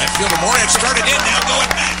field. Left fielder Moorhead started in, now going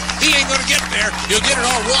back. He ain't going to get there. He'll get it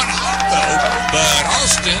all 1 hop, though. But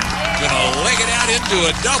Alston going to leg it out into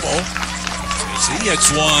a double. He hits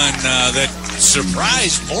one that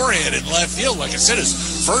surprised Moorhead in left field. Like I said,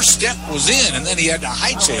 his first step was in, and then he had to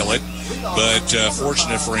hightail it. But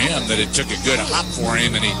fortunate for him that it took a good hop for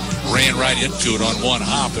him, and he ran right into it on 1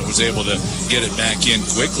 hop and was able to get it back in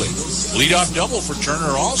quickly. Leadoff double for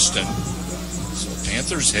Turner Alston. So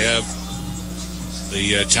Panthers have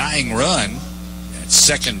the tying run at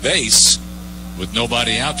second base with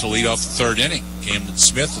nobody out to lead off the 3rd inning. Camden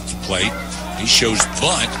Smith at the plate. He shows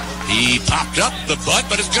bunt. He popped up the butt,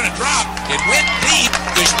 but it's going to drop. It went deep.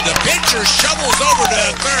 The pitcher shovels over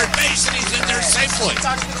to 3rd base, and he's in there safely.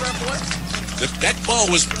 That ball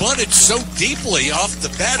was bunted so deeply off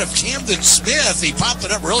the bat of Camden Smith. He popped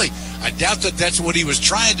it up really. I doubt that that's what he was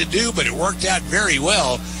trying to do, but it worked out very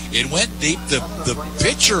well. It went deep. The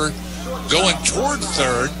pitcher going toward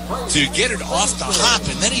 3rd to get it off the hop,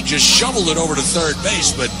 and then he just shoveled it over to 3rd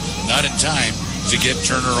base, but not in time to get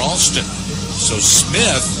Turner Alston. So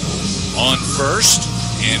Smith on 1st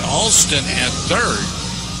and Alston at 3rd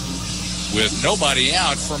with nobody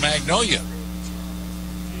out for Magnolia.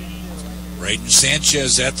 Braden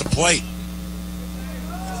Sanchez at the plate.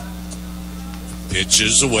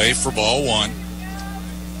 Pitches away for ball 1.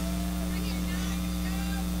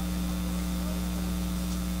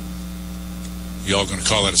 Y'all going to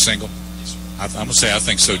call that a single? I'm going to say I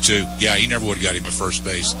think so too. Yeah, he never would have got him at first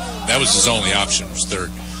base. That was his only option, was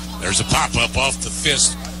 3rd. There's a pop-up off the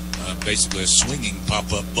fist, basically a swinging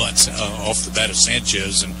pop-up bunt off the bat of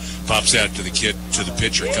Sanchez, and pops out to the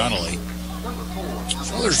pitcher, Connolly.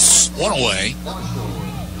 So there's 1 away.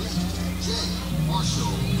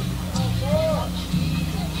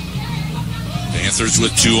 Panthers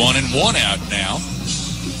with 2 on and 1 out now.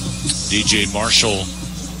 DJ Marshall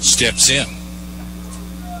steps in.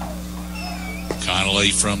 Connolly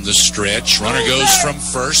from the stretch. Runner goes from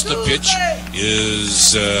first. The pitch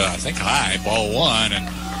is, I think, high. Ball one, and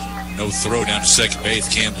no throw down to second base.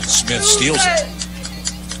 Camden Smith steals it.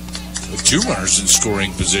 With 2 runners in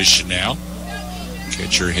scoring position now.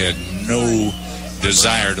 Catcher had no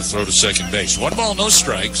desire to throw to second base. 1 ball, no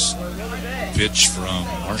strikes. Pitch from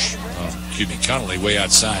Connolly way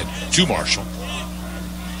outside to Marshall.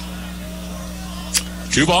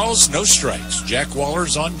 2 balls, no strikes. Jack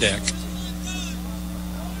Waller's on deck.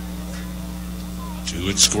 2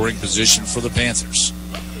 in scoring position for the Panthers.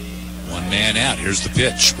 1 man out. Here's the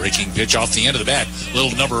pitch. Breaking pitch off the end of the bat.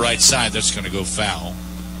 Little number right side. That's going to go foul.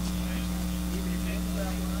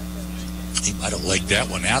 He might have legged that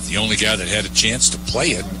one out. The only guy that had a chance to play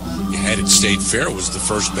it, had it stayed fair, was the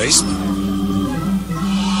first baseman.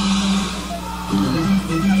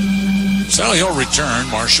 So he'll return.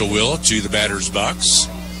 Marshall will to the batter's box.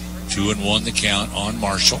 2-1 the count on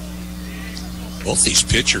Marshall. Both these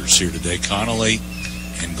pitchers here today, Connolly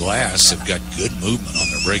and Glass, have got good movement on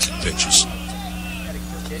their breaking pitches.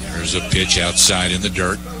 There's a pitch outside in the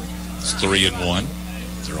dirt. It's 3-1.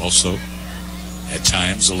 They're also, at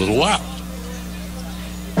times, a little wild.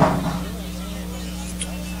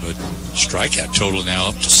 But strikeout total now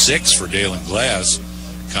up to 6 for Dalen Glass.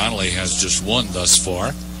 Connolly has just 1 thus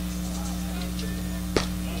far.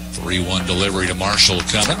 3-1 delivery to Marshall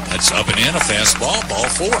coming. That's up and in, a fastball, ball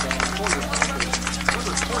 4.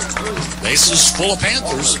 Bases full of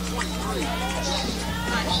Panthers.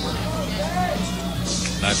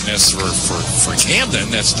 Not necessarily for Camden.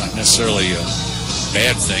 That's not necessarily a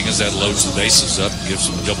bad thing, as that loads the bases up and gives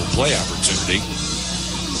them a double play opportunity.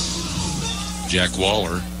 Jack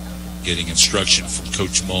Waller getting instruction from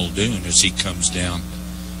Coach Muldoon as he comes down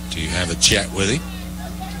to have a chat with him.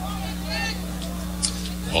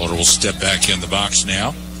 Waller will step back in the box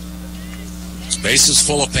now. Bases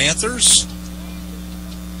full of Panthers.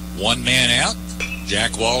 1 man out.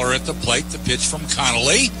 Jack Waller at the plate. The pitch from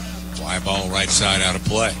Connolly. Fly ball right side out of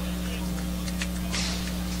play.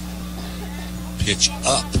 Pitch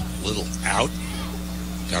up. A little out.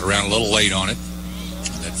 Got around a little late on it.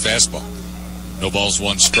 And that fastball. No balls,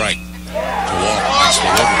 1 strike. To Waller. Nice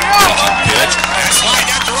delivery. Pitch. That's lined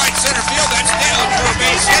out to right center field. That's down for a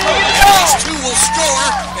base hit. At least 2 will score.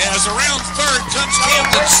 As around third comes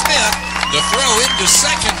Camden Smith. The throw into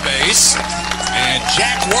second base. And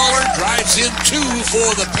Jack Waller drives in 2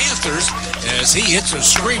 for the Panthers as he hits a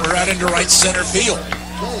screamer out into right center field.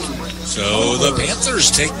 So the Panthers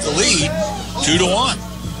take the lead 2-1.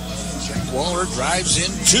 Jack Waller drives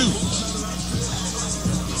in 2.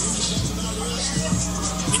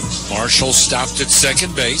 Marshall stopped at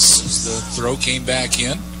second base as the throw came back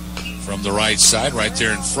in from the right side, right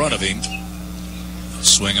there in front of him. A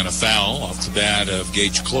swing on a foul off the bat of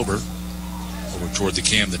Gage Klober over toward the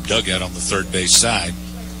Camden dugout on the third base side.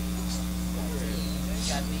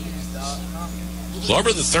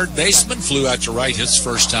 Klober, the third baseman, flew out to right his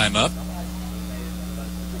first time up.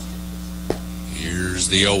 Here's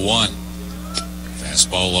the 0-1.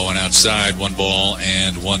 Fastball low and outside, 1 ball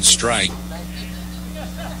and 1 strike.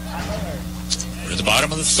 We're at the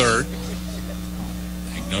bottom of the third.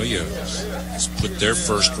 Magnolia has put their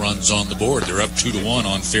first runs on the board. They're up 2-1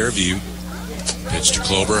 on Fairview. Pitch to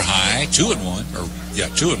Klober high,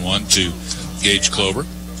 2-1 to Gage Klober.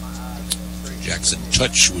 Jackson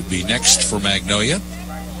Touch would be next for Magnolia.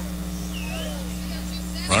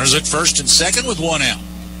 Runners at first and second with 1 out.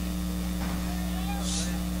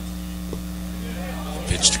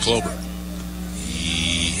 Pitch to Klober.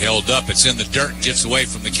 He held up. It's in the dirt and gets away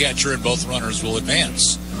from the catcher, and both runners will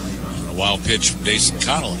advance. And a wild pitch from Dason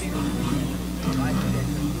Connolly.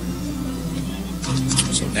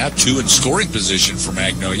 So now 2 in scoring position for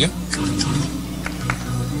Magnolia.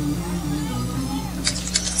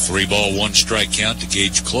 3 ball, 1 strike count to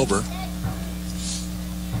Gage Klober.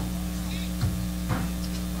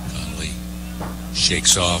 Connolly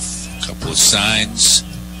shakes off a couple of signs.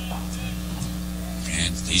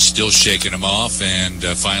 And he's still shaking them off. And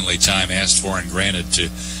finally time asked for and granted to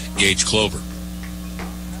Gage Klober.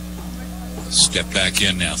 Step back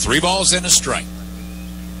in now. 3 balls and a strike.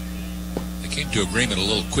 They came to agreement a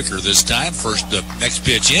little quicker this time. First, the next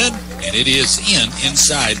pitch in. And it is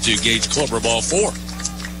inside to Gage Klober, ball 4.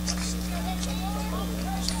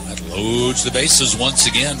 Loads the bases once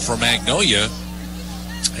again for Magnolia.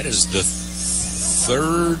 That is the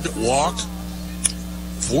fourth walk,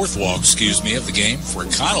 of the game for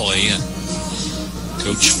Connolly, and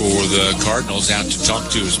coach for the Cardinals out to talk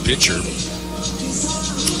to his pitcher.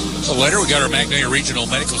 So later, we got our Magnolia Regional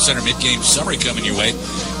Medical Center mid-game summary coming your way.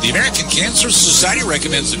 The American Cancer Society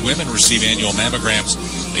recommends that women receive annual mammograms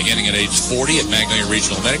Beginning at age 40 at Magnolia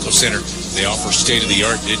Regional Medical Center, they offer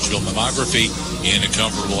state-of-the-art digital mammography in a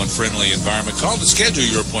comfortable and friendly environment. Call to schedule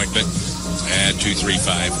your appointment at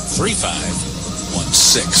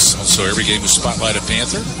 235-3516. Also, every game is Spotlight a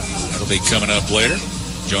Panther. That'll be coming up later.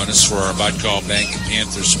 Join us for our Bodcall Bank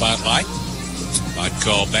Panther Spotlight.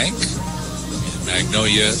 Bodcall Bank,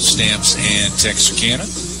 Magnolia, Stamps, and Texarkana.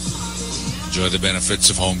 Enjoy the benefits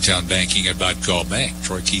of hometown banking at Bodcall Bank.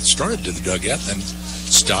 Troy Keith started to the dugout, then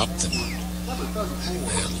stopped and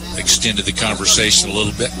extended the conversation a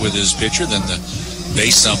little bit with his pitcher. Then the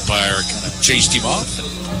base umpire kind of chased him off, and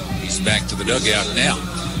he's back to the dugout now.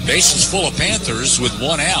 Bases full of Panthers with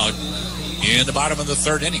one out in the bottom of the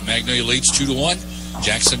third inning. Magnolia leads 2-1.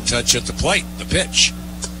 Jackson Touch at the plate. The pitch.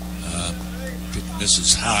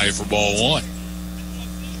 Misses high for ball one.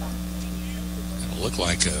 It'll look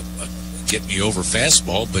like a get me over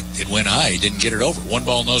fastball, but it went high. He didn't get it over. 1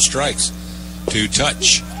 ball, no strikes to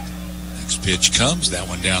Touch. Next pitch comes. That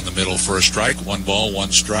one down the middle for a strike. 1 ball,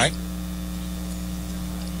 1 strike.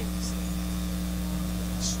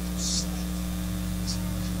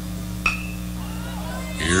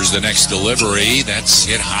 Here's the next delivery. That's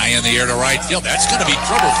hit high in the air to right field. That's going to be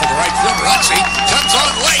trouble for the right fielder. Unsey comes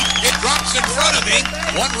on late. It drops in front of him.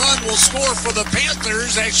 1 run will score for the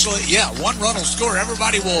Panthers. Actually, 1 run will score.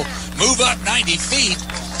 Everybody will move up 90 feet.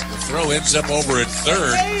 The throw ends up over at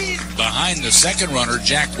third behind the second runner,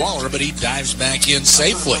 Jack Waller, but he dives back in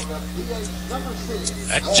safely.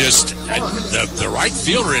 That just, the right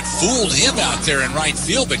fielder had fooled him out there in right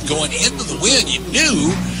field, but going into the wind, you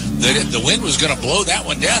knew that the wind was going to blow that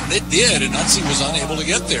one down, and it did, and Unsey was unable to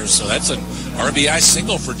get there. So that's an RBI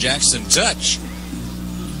single for Jackson Touch.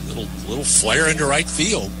 Little flare into right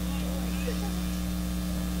field.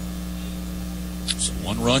 So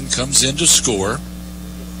 1 run comes in to score.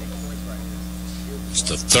 It's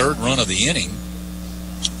the 3rd run of the inning.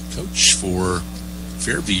 Coach for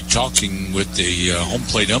Fairview talking with the home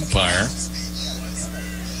plate umpire.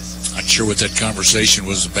 Not sure what that conversation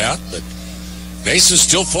was about, but bases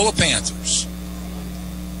still full of Panthers.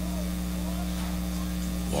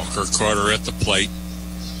 Walker Carter at the plate.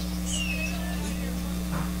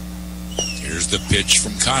 Here's the pitch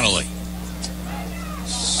from Connolly.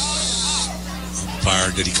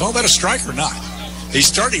 Umpire, did he call that a strike or not? He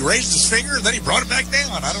raised his finger, and then he brought it back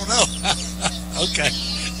down. I don't know. Okay,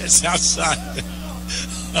 it's outside.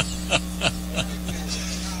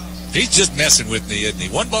 He's just messing with me, isn't he?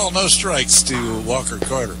 1 ball, no strikes to Walker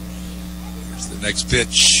Carter. Here's the next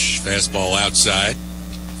pitch. Fastball outside.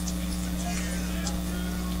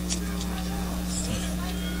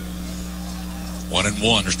 One and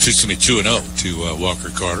 1, or excuse me, 2-0 to Walker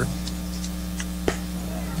Carter.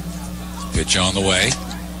 Pitch on the way.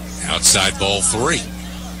 Outside ball 3.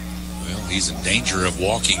 Well, he's in danger of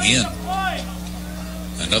walking in.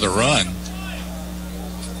 Another run.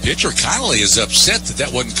 Pitcher Connolly is upset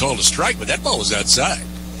that wasn't called a strike, but that ball was outside.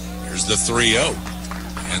 Here's the 3-0.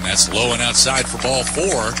 And that's low and outside for ball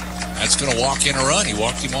 4. That's going to walk in a run. He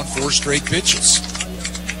walked him on 4 straight pitches.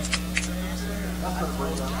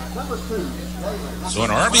 So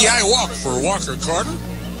an RBI walk for Walker Carter.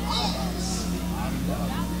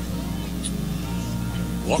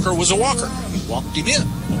 Walker was a walker. He walked him in.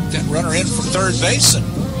 Walked that runner in from third base. And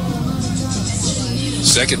the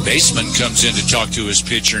second baseman comes in to talk to his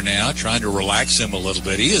pitcher now, trying to relax him a little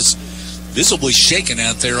bit. He is visibly shaken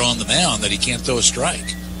out there on the mound that he can't throw a strike.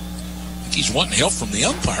 I think he's wanting help from the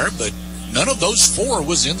umpire, but none of those 4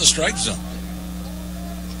 was in the strike zone.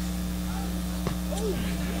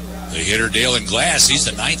 The hitter, Dalen Glass, he's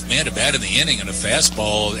the 9th man to bat in the inning, and a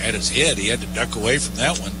fastball at his head. He had to duck away from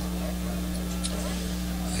that one.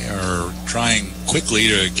 They are trying quickly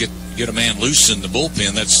to get a man loose in the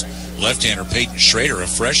bullpen. That's left-hander Peyton Schrader, a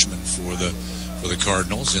freshman for the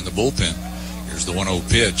Cardinals in the bullpen. Here's the 1-0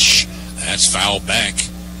 pitch. That's foul back.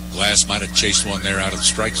 Glass might have chased one there out of the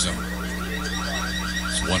strike zone.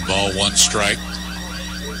 It's 1 ball, 1 strike.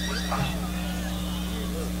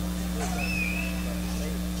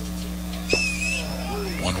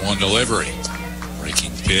 One delivery.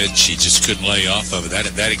 Breaking pitch. He just couldn't lay off of it.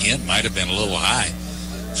 That again might have been a little high.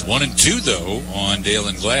 It's 1 and 2 though on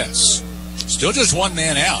Dalen Glass. Still just 1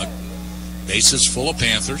 man out. Bases full of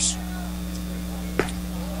Panthers.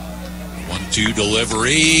 1-2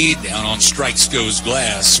 delivery. Down on strikes goes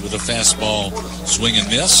Glass with a fastball swing and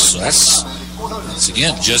miss. So that's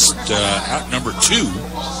again just out number 2.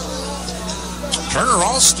 Turner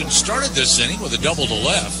Alston started this inning with a double to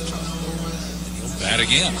left. Bat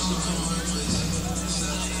again.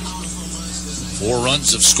 4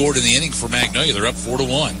 runs have scored in the inning for Magnolia. They're up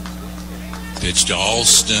 4-1. Pitch to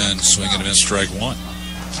Alston, swing and a miss, strike 1.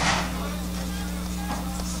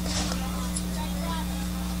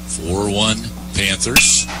 4-1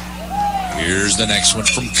 Panthers. Here's the next one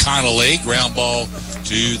from Connolly. Ground ball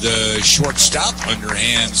to the shortstop.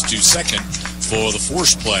 Underhands to second for the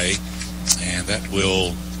force play. And that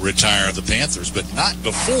will retire the Panthers, but not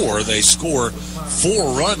before they score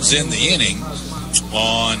 4 runs in the inning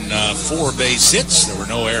on 4 base hits. There were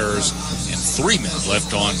no errors and 3 men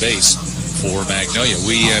left on base for Magnolia.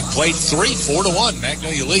 We have played 3, 4-1.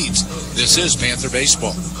 Magnolia leads. This is Panther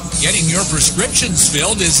Baseball. Getting your prescriptions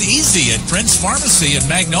filled is easy at Prince Pharmacy in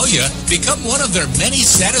Magnolia. Become one of their many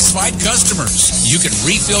satisfied customers. You can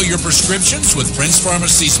refill your prescriptions with Prince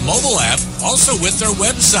Pharmacy's mobile app, also with their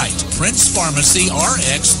website,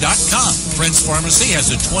 PrincePharmacyRx.com. Prince Pharmacy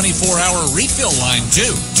has a 24-hour refill line,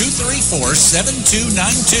 too,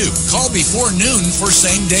 234-7292. Call before noon for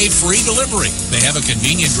same-day free delivery. They have a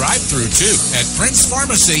convenient drive-thru, too, at Prince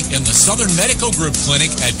Pharmacy in the Southern Medical Group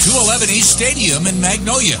Clinic at 211 East Stadium in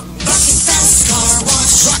Magnolia. Rocket Fast Car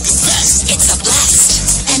Wash. Rocket Fast. It's a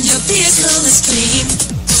blast. And your vehicle is clean.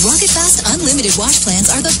 Rocket Fast Unlimited Wash Plans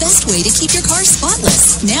are the best way to keep your car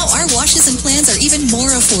spotless. Now our washes and plans are even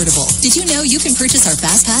more affordable. Did you know you can purchase our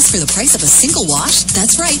Fast Pass for the price of a single wash?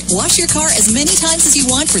 That's right. Wash your car as many times as you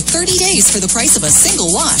want for 30 days for the price of a single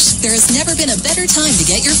wash. There has never been a better time to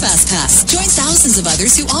get your Fast Pass. Join thousands of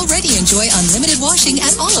others who already enjoy unlimited washing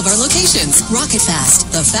at all of our locations. Rocket Fast,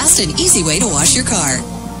 the fast and easy way to wash your car.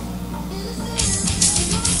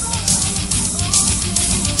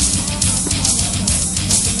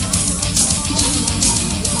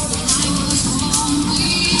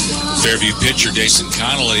 Fairview pitcher Jason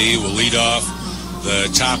Connolly will lead off the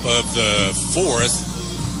top of the 4th.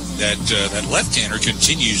 That left-hander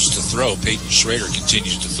continues to throw. Peyton Schrader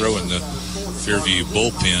continues to throw in the Fairview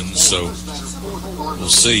bullpen, so we'll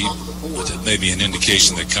see. But that may be an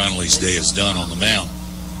indication that Connolly's day is done on the mound.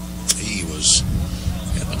 He was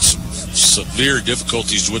having some severe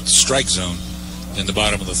difficulties with the strike zone in the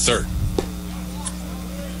bottom of the 3rd.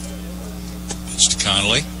 Pitch to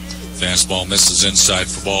Connolly. Fastball misses inside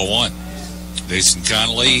for ball 1. Jason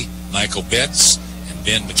Connolly, Michael Betts, and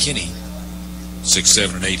Ben McKinney, 6,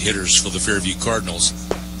 7, and 8 hitters for the Fairview Cardinals,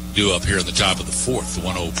 due up here in the top of the 4th. The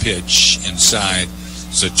 1-0 pitch inside.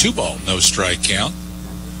 It's a 2-ball, no strike count.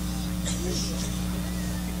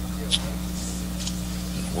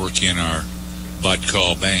 Work in our Bud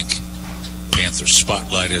Call Bank Panther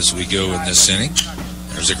spotlight as we go in this inning.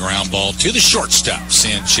 There's a ground ball to the shortstop.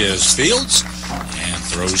 Sanchez fields and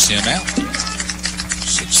throws him out.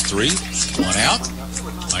 6-3, 1 out.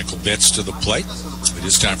 Michael Betts to the plate. It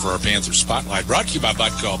is time for our Panther Spotlight, brought to you by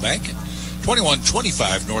Bud Call Bank.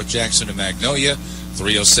 2125 North Jackson and Magnolia,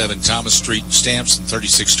 307 Thomas Street in Stamps, and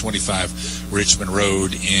 3625 Richmond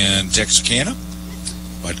Road in Texarkana.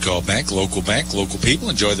 Bud Call Bank, local people.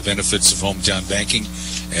 Enjoy the benefits of hometown banking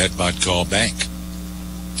at Bud Call Bank.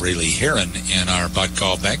 Rayleigh Heron in our Bud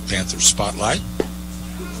Call Bank Panther Spotlight.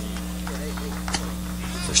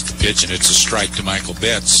 First the pitch, and it's a strike to Michael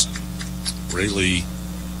Betts. Rayleigh,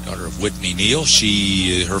 daughter of Whitney Neal.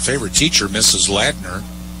 Her favorite teacher, Mrs. Ladner,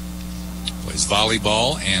 plays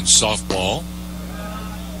volleyball and softball.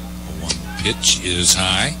 One pitch is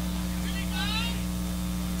high.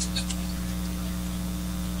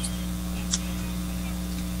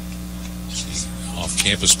 Off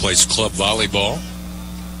campus plays club volleyball.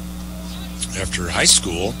 After high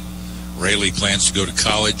school, Rayleigh plans to go to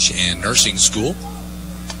college and nursing school.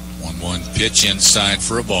 1-1 pitch inside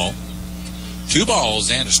for a ball. 2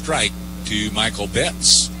 balls and a strike to Michael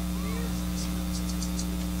Betts.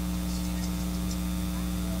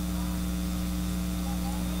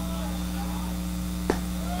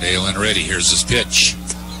 Dale and ready. Here's his pitch.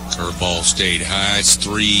 Curveball stayed high. It's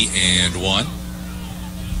 3-1.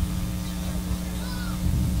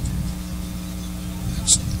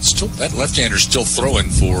 Still, that left-hander's still throwing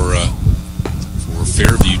for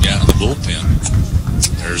Fairview down in the bullpen.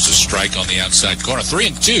 There's a strike on the outside corner.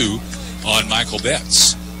 3-2 on Michael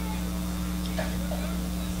Betts.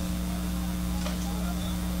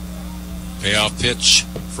 Payoff pitch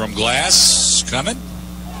from Glass coming.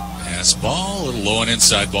 Pass ball, a little low and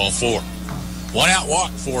inside, ball 4. 1 out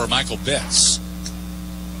walk for Michael Betts.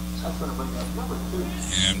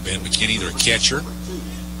 And Ben McKinney, their catcher,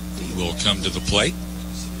 he will come to the plate.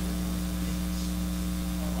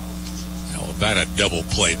 How about a double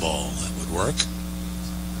play ball? That would work.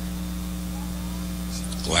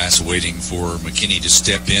 Glass waiting for McKinney to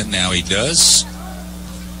step in. Now he does.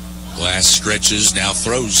 Glass stretches, now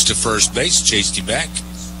throws to first base. Chased him back.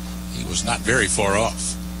 He was not very far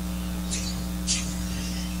off.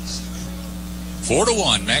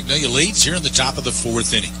 4-1. Magnolia leads here in the top of the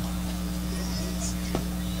 4th inning.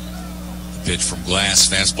 The pitch from Glass.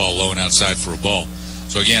 Fastball low and outside for a ball.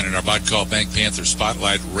 So again, in our Bud Call Bank Panther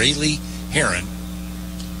Spotlight, Rayleigh Heron.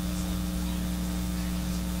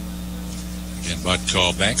 Again, Bud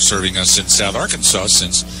Call Bank serving us in South Arkansas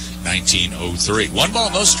since 1903. 1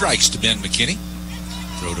 ball, no strikes to Ben McKinney.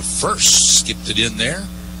 Throw to first, skipped it in there.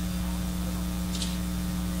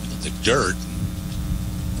 In the dirt.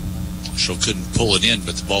 Marshall couldn't pull it in,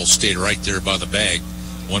 but the ball stayed right there by the bag.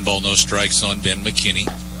 1 ball, no strikes on Ben McKinney.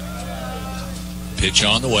 Pitch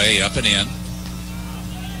on the way, up and in.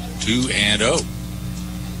 2-0.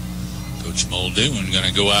 Coach Muldoon going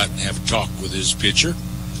to go out and have a talk with his pitcher.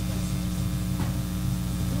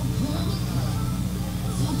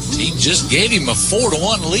 Team just gave him a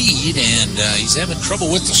 4-1 lead, and he's having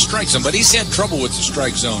trouble with the strike zone. But he's had trouble with the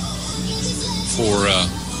strike zone for a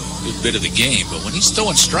good bit of the game. But when he's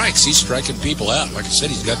throwing strikes, he's striking people out. Like I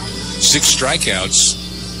said, he's got 6 strikeouts,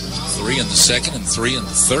 3 in the second and 3 in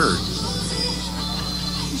the third.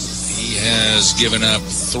 He has given up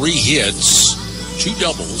 3 hits, 2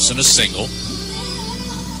 doubles, and a single.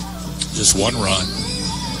 Just 1 run.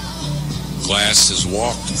 Glass has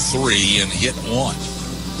walked 3 and hit 1.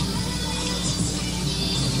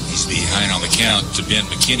 He's behind on the count to Ben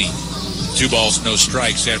McKinney. 2 balls, no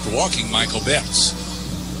strikes after walking Michael Betts.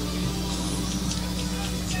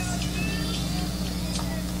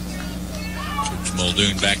 Coach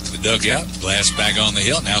Muldoon back to the dugout. Glass back on the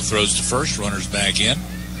hill. Now throws to first. Runners back in.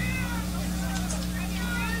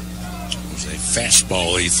 There's a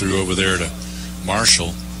fastball he threw over there to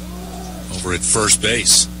Marshall over at first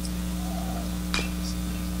base.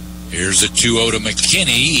 Here's a 2-0 to McKinney.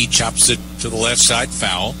 He chops it to the left side,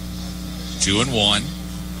 foul. 2-1.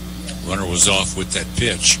 Runner was off with that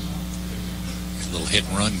pitch. A little hit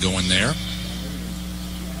and run going there.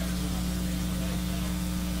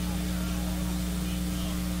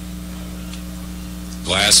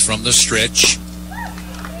 Glass from the stretch.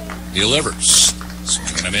 Delivers.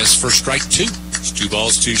 Swing and a miss for strike 2. It's 2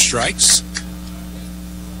 balls, 2 strikes.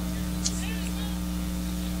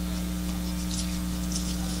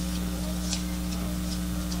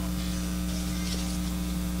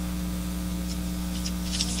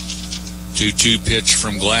 Two pitch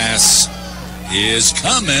from Glass is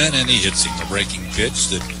coming, and he hits him. A breaking pitch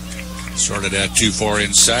that started out too far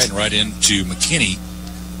inside and right into McKinney.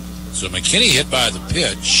 So McKinney hit by the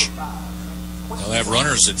pitch. They'll have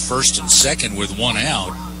runners at first and second with 1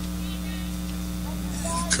 out.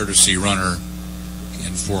 And the courtesy runner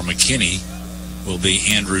in for McKinney will be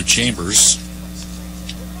Andrew Chambers.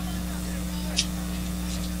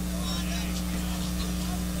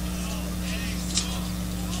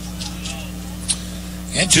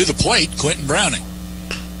 And to the plate, Quentin Browning.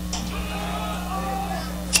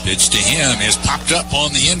 Pitch to him is popped up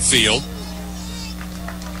on the infield.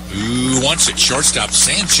 Who wants it? Shortstop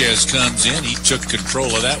Sanchez comes in. He took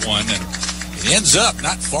control of that one, and it ends up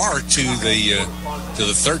not far to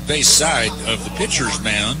the third base side of the pitcher's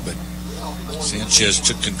mound, but Sanchez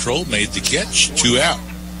took control, made the catch. 2 out.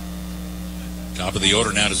 Top of the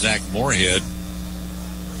order now to Zach Moorhead.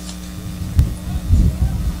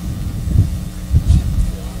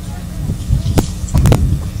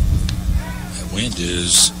 Wind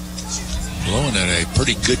is blowing at a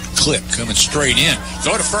pretty good clip, coming straight in.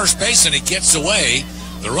 Throw to first base, and it gets away.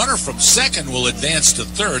 The runner from second will advance to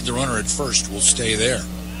third. The runner at first will stay there.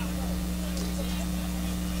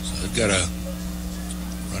 So they've got a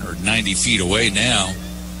runner 90 feet away now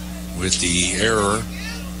with the error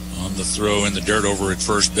on the throw in the dirt over at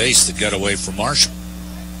first base that got away from Marshall.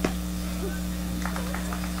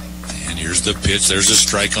 And here's the pitch. There's a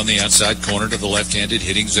strike on the outside corner to the left-handed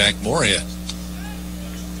hitting Zach Moorhead.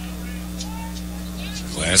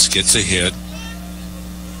 Glass gets a hit.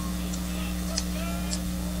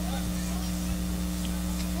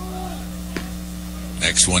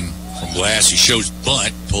 Next one from Glass. He shows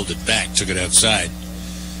bunt, pulled it back, took it outside.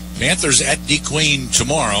 Panthers at DeQueen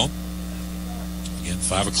tomorrow. Again,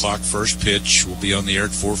 5 o'clock first pitch. We'll be on the air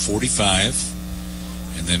at 4:45.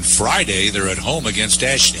 And then Friday, they're at home against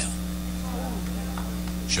Ashdown.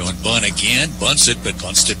 Showing bunt again. Bunts it, but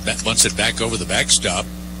bunts it back over the backstop.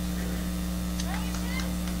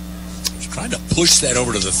 Trying to push that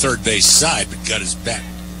over to the third base side, but got his bat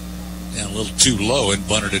down a little too low and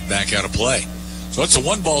bunted it back out of play. So it's a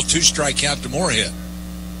 1 ball, 2 strike count to Moorhead.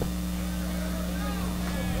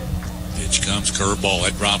 Pitch comes, curveball,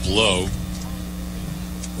 that dropped low.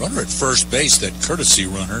 Runner at first base, that courtesy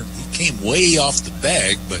runner, he came way off the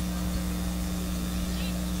bag, but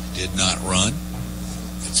did not run.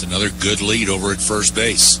 It's another good lead over at first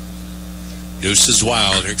base. Deuce is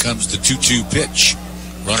wild. Here comes the 2-2 pitch.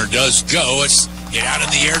 Runner does go. It's hit out in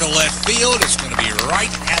the air to left field. It's going to be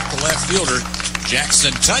right at the left fielder.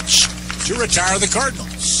 Jackson touch. to retire the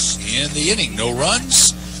Cardinals. In the inning, no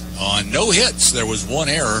runs on no hits. There was one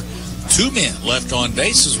error. 2 men left on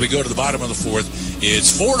base as we go to the bottom of the fourth.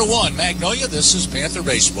 It's 4-1 Magnolia. This is Panther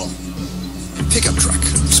Baseball. Pickup truck,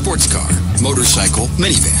 sports car, motorcycle,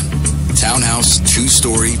 minivan, townhouse,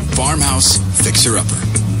 2-story, farmhouse, fixer-upper.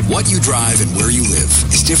 What you drive and where you live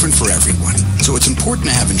is different for everyone, so it's important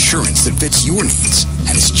to have insurance that fits your needs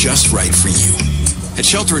and is just right for you. At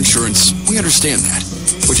Shelter Insurance, we understand that,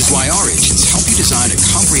 which is why our agents help you design a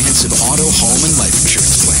comprehensive auto, home, and life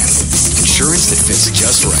insurance plan. Insurance that fits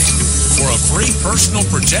just right. For a free personal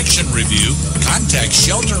protection review, contact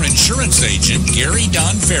Shelter Insurance Agent Gary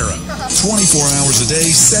Donfera. 24 hours a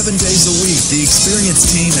day, 7 days a week, the experienced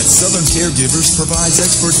team at Southern Caregivers provides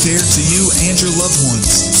expert care to you and your loved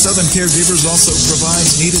ones. Southern Caregivers also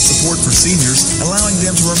provides needed support for seniors, allowing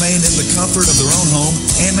them to remain in the comfort of their own home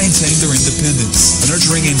and maintain their independence.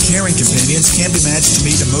 Nurturing and caring companions can be matched to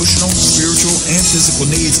meet emotional, spiritual, and physical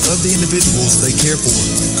needs of the individuals they care for.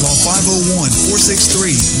 Call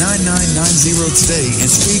 501-463-9990 today and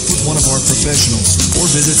speak with one of our professionals, or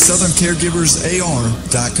visit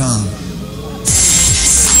southerncaregiversar.com.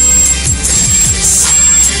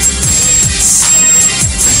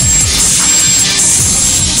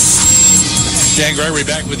 Dan Gregory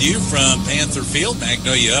back with you from Panther Field.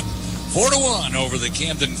 Magnolia up 4-1 over the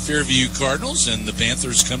Camden Fairview Cardinals, and the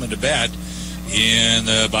Panthers coming to bat in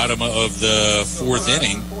the bottom of the fourth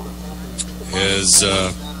inning as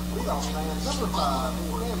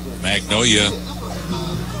Magnolia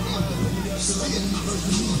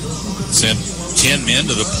sent 10 men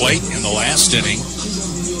to the plate in the last inning.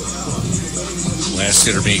 Last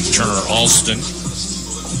hitter being Turner Alston.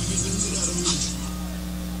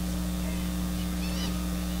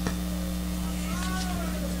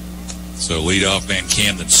 So leadoff man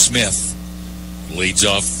Camden Smith leads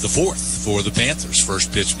off the fourth for the Panthers.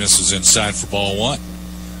 First pitch misses inside for ball 1.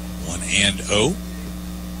 1-0.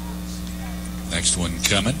 Next one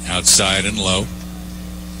coming outside and low.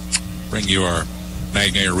 Bring you our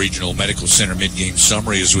Magnolia Regional Medical Center mid-game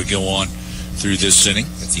summary as we go on through this inning.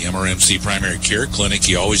 At the MRMC Primary Care Clinic,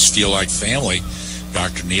 you always feel like family.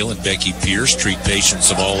 Dr. Neal and Becky Pierce treat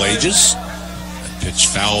patients of all ages. Pitch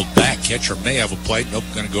fouled back. Catcher may have a plate. Nope,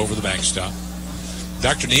 going to go over the backstop.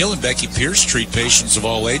 Dr. Neal and Becky Pierce treat patients of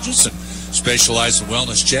all ages and specialize in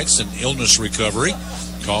wellness checks and illness recovery.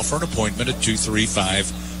 Call for an appointment at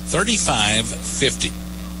 235-3550.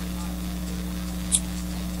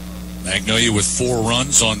 Magnolia with 4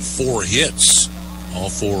 runs on 4 hits. All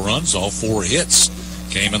 4 runs, all 4 hits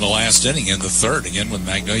came in the last inning in the third. Again, when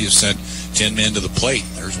Magnolia sent 10 men to the plate.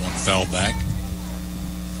 There's one foul back.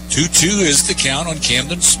 2-2 is the count on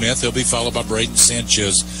Camden Smith. He'll be followed by Braden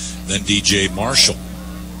Sanchez, then DJ Marshall.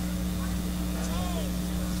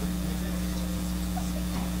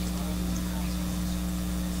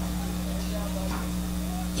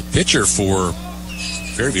 The pitcher for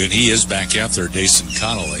Fairview, and he is back out there, Dason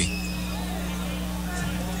Connolly.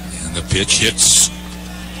 And the pitch hits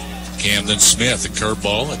Camden Smith. A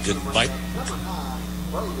curveball, it didn't bite.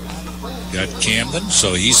 Got Camden,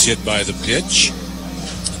 so he's hit by the pitch.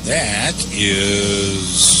 That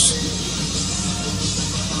is...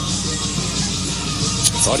 I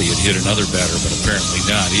thought he had hit another batter, but apparently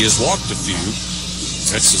not. He has walked a few.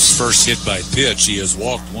 That's his first hit by pitch. He has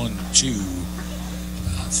walked 1, 2,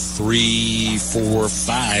 3, 4,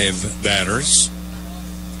 5 batters.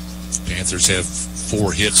 Panthers have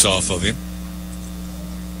 4 hits off of him.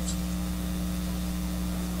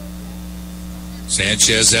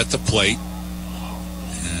 Sanchez at the plate.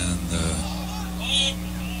 And the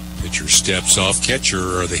pitcher steps off.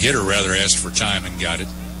 Catcher, or the hitter rather, asked for time and got it.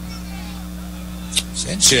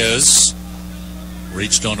 Sanchez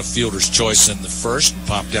reached on a fielder's choice in the first and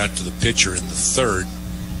popped out to the pitcher in the third.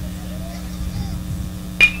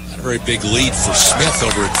 Not a very big lead for Smith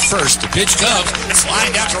over at first. The pitch comes. It's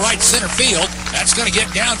lined out to right center field. That's going to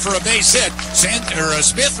get down for a base hit.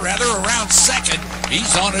 Smith around second.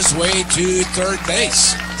 He's on his way to third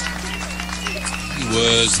base. He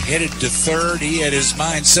was headed to third. He had his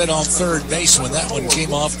mind set on third base when that one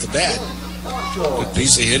came off the bat. Good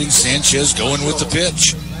piece of hitting. Sanchez going with the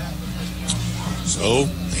pitch. So,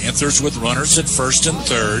 Panthers with runners at first and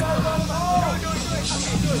third.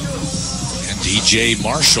 And DJ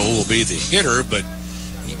Marshall will be the hitter, but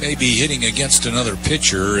he may be hitting against another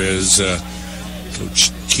pitcher as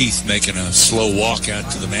Coach Keith making a slow walk out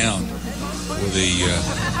to the mound for the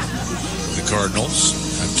Cardinals.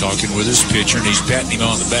 I'm talking with his pitcher, and he's patting him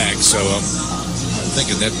on the back, so I'm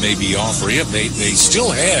thinking that may be all for him. They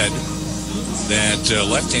still had that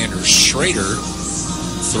left-hander Schrader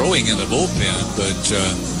throwing in the bullpen, but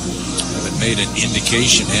haven't made an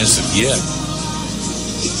indication as of yet.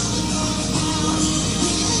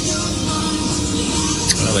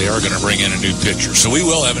 Well, they are going to bring in a new pitcher. So we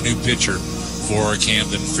will have a new pitcher for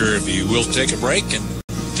Camden Fairview. We'll take a break and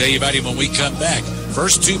tell you about him when we come back.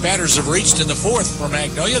 First two batters have reached in the fourth for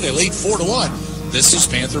Magnolia. They lead 4-1. This is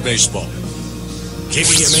Panther Baseball.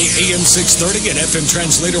 KBMA AM 630 and FM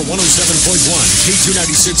Translator 107.1.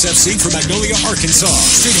 K296FC for Magnolia, Arkansas.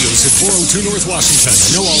 Studios at 402 North Washington.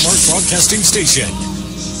 No Allmark Broadcasting Station.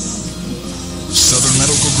 Southern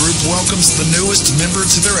Medical Group welcomes the newest member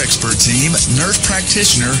to their expert team, nurse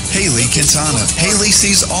practitioner Haley Quintana. Haley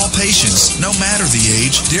sees all patients, no matter the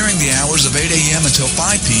age, during the hours of 8 a.m. until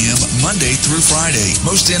 5 p.m., Monday through Friday.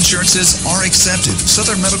 Most insurances are accepted.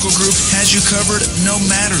 Southern Medical Group has you covered no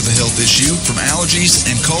matter the health issue, from allergies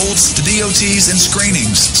and colds to DOTs and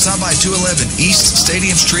screenings. Stop by 211 East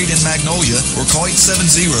Stadium Street in Magnolia or call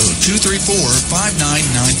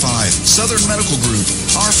 870-234-5995. Southern Medical Group,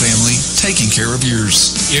 our family taking care of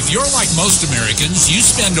yours. If you're like most Americans, you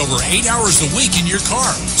spend over 8 hours a week in your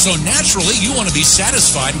car. So naturally, you want to be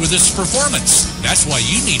satisfied with its performance. That's why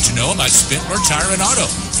you need to know about Spindler Tire and Auto.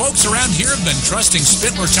 Folks around here have been trusting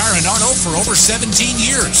Spindler Tire and Auto for over 17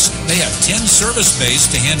 years. They have 10 service bays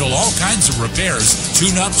to handle all kinds of repairs,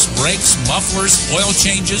 tune-ups, brakes, mufflers, oil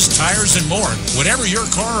changes, tires, and more. Whatever your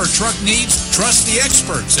car or truck needs, trust the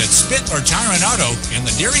experts at Spindler Tire and Auto in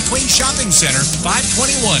the Dairy Queen Shopping Center,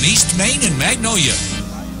 521 East Main in Magnolia.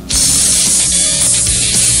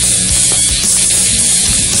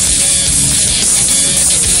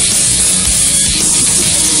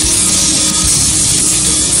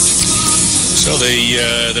 So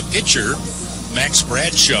the pitcher, Max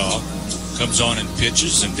Bradshaw, comes on and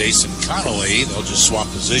pitches, and Dason Connolly, they'll just swap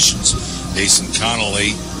positions. Dason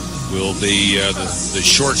Connolly will be the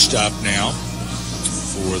shortstop now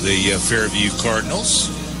for the Fairview Cardinals.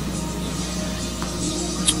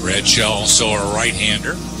 Bradshaw also a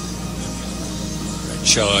right-hander.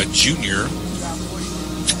 Bradshaw Jr. I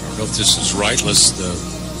don't know if this is right.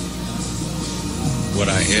 What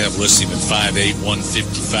I have lists him at 5'8",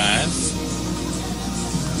 155.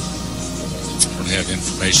 I don't have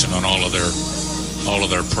information on all of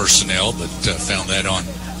their personnel, but found that on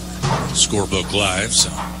Scorebook Live, so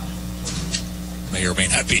may or may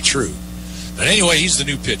not be true. But anyway, he's the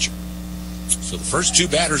new pitcher. So the first two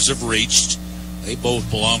batters have reached. They both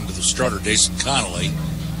belong to the starter, Dason Connolly.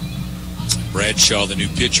 Bradshaw, the new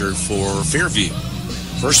pitcher for Fairview.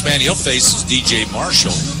 First man he'll face is DJ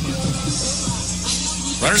Marshall.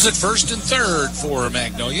 Runners at first and third for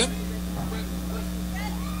Magnolia.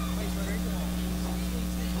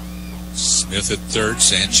 Smith at third,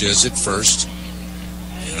 Sanchez at first.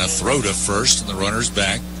 And a throw to first, and the runner's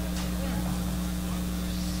back.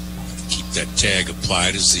 Keep that tag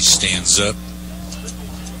applied as he stands up.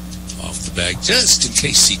 Off the bag, just in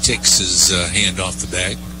case he takes his hand off the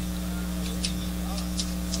bag.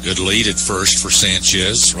 Good lead at first for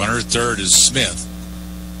Sanchez. Runner at third is Smith.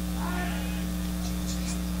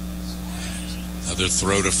 Another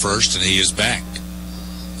throw to first, and he is back.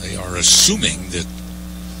 They are assuming that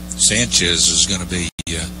Sanchez is going to be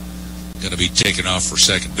taken off for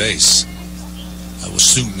second base. I will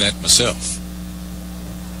assume that myself.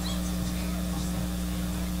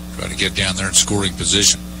 Try to get down there in scoring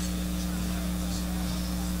position.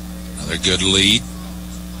 Another good lead.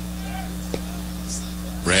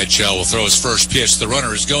 Bradshaw will throw his first pitch. The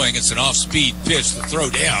runner is going. It's an off-speed pitch. The throw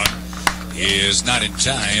down is not in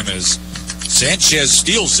time as Sanchez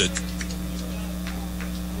steals it.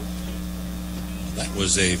 That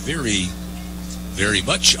was a very, very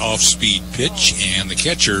much off-speed pitch, and the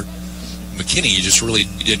catcher, McKinney, just really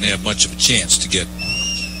didn't have much of a chance to get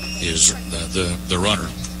the runner,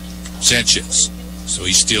 Sanchez. So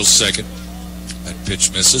he steals second. That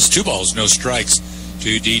pitch misses. 2 balls, no strikes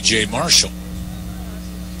to DJ Marshall.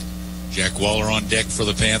 Jack Waller on deck for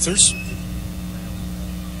the Panthers.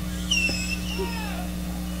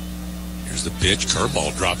 Here's the pitch.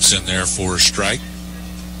 Curveball drops in there for a strike.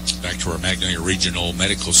 Back to our Magnolia Regional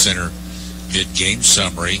Medical Center mid-game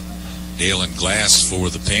summary. Dalen Glass for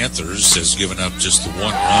the Panthers has given up just the 1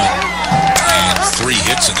 run and 3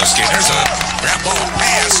 hits in this game. There's a ground ball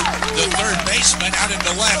pass. The third baseman out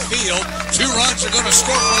into left field. 2 runs are going to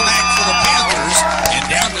score for the Panthers. And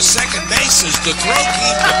down to second base as the throw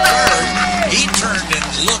came to third. He turned and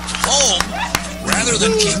looked home rather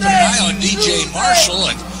than keeping an eye on DJ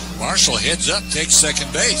Marshall. And Marshall heads up, takes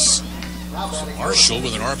second base. So Marshall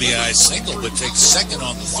with an RBI single, but takes second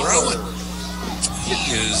on the throw. And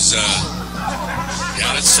he is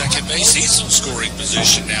down at second base. He's in scoring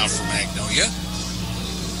position now for Magnolia.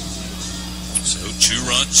 So 2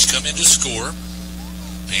 runs come in to score.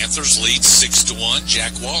 Panthers lead 6-1.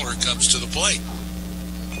 Jack Waller comes to the plate.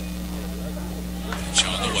 Pitch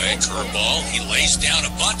on the way, curveball. He lays down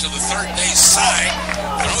a bunt to the third base side.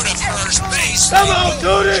 Throw to first base. Come on,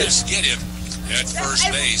 dude. Just get him at first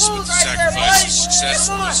base, but the sacrifice is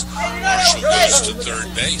successful as Marshall goes to third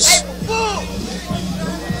base.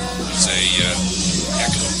 It's a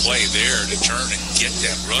heck of a play there to turn and get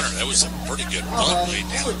that runner. That was a pretty good bunt laid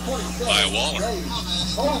down by Waller.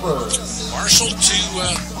 Marshall to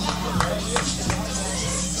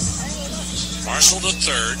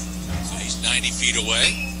third. So he's 90 feet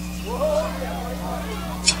away.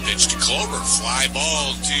 Pitch to Clover. Fly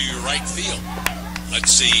ball to right field.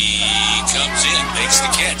 Let's see. He comes in, makes the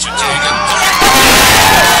catch. A tag at third.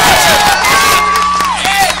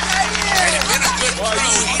 Had it been a good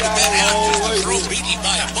throw, he'd have been out because the throw beat him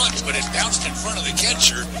by a bunch, but it bounced in front of the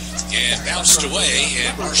catcher and bounced away,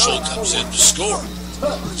 and Marshall comes in to score.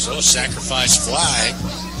 So a sacrifice fly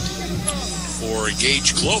for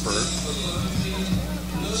Gage Clover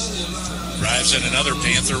drives in another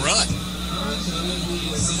Panther run.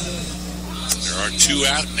 There are 2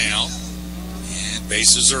 out now, and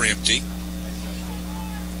bases are empty.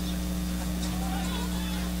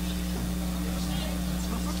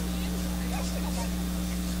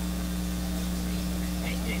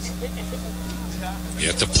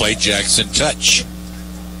 At the plate, Jackson Touch.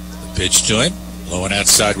 The pitch to him. Low and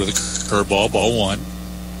outside with a curveball, ball 1.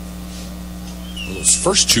 Well, those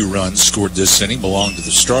first 2 runs scored this inning belonged to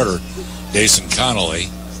the starter, Dason Connolly.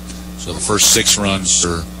 So the first 6 runs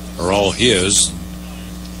are all his.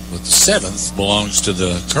 With the 7th belongs to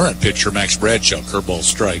the current pitcher, Max Bradshaw. Curveball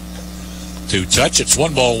strike to Touch. It's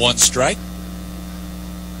 1 ball, 1 strike.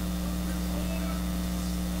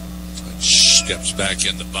 Touch steps back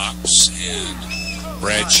in the box and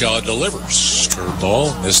Bradshaw delivers.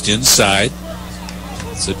 Curveball missed inside.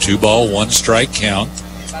 It's a 2 ball, 1 strike count.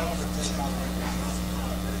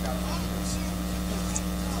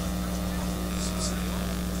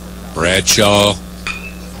 Bradshaw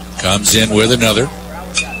comes in with another.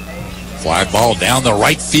 Fly ball down the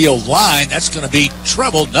right field line. That's going to be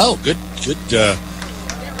trouble. No, good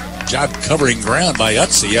job covering ground by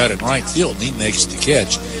Utsi out in right field. And he makes the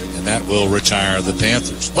catch, and that will retire the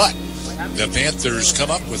Panthers. But the Panthers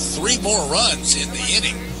come up with 3 more runs in the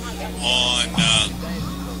inning on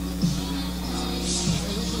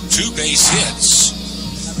 2 base hits.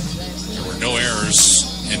 There were no errors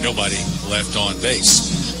and nobody left on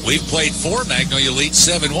base. We've played 4. Magnolia leads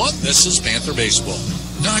 7-1. This is Panther Baseball.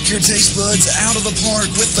 Knock your taste buds out of the park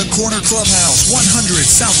with the Corner Clubhouse, 100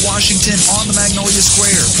 South Washington on the Magnolia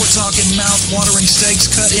Square. We're talking mouth-watering steaks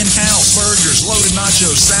cut in-house, burgers, loaded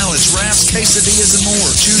nachos, salads, wraps, quesadillas, and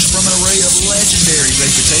more. Choose from an array of legendary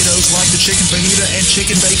baked potatoes like the chicken fajita and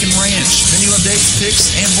chicken bacon ranch. Menu updates,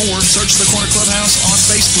 picks, and more. Search the Corner Clubhouse on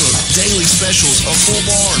Facebook. Daily specials, a full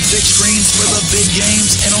bar, big screens for the big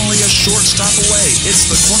games, and only a short stop away. It's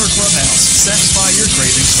the Corner Clubhouse. Satisfy your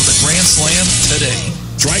cravings with a Grand Slam today.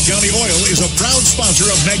 Tri-County Oil is a proud sponsor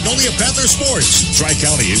of Magnolia Panther Sports.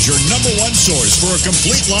 Tri-County is your #1 source for a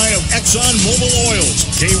complete line of Exxon Mobil oils,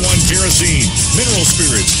 K1 kerosene, mineral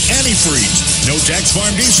spirits, antifreeze, no-tax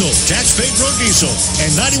farm diesel, tax-paid road diesel,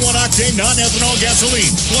 and 91-octane non-ethanol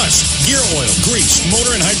gasoline, plus gear oil, grease,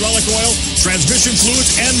 motor and hydraulic oil, transmission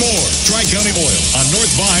fluids, and more. Tri-County Oil on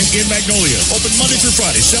North Vine in Magnolia. Open Monday through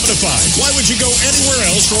Friday, 7 to 5. Why would you go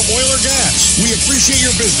anywhere else for oil or gas? We appreciate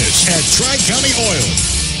your business at Tri-County Oil.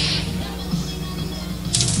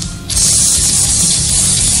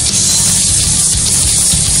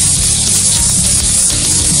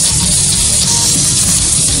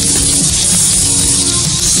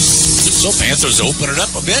 So Panthers open it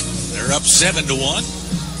up a bit. They're up 7-1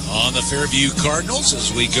 on the Fairview Cardinals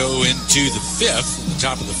as we go into the 5th. The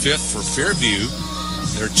top of the 5th for Fairview.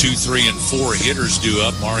 Their 2, 3, and 4 hitters due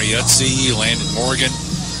up. Mari Utsi, Landon Morgan,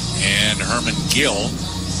 and Herman Gill.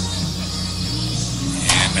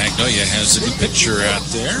 And Magnolia has a new pitcher out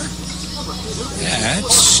there.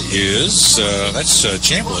 That's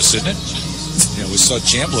Chambliss, isn't it? Yeah, we saw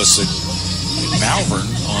Chambliss at Malvern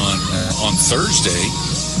on Thursday.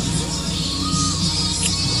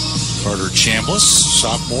 Carter Chambliss,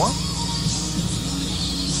 sophomore.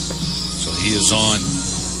 So he is on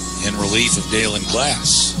in relief of Dalen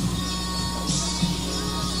Glass.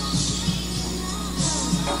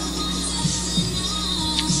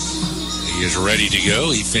 He is ready to go.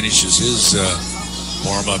 He finishes his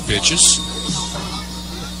warm-up pitches.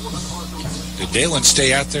 Did Dalen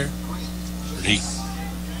stay out there? Or did he?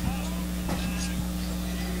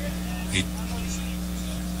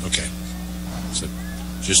 Okay. So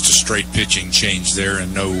just a straight pitching change there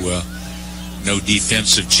and no No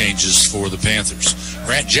defensive changes for the Panthers.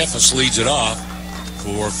 Grant Jeffers leads it off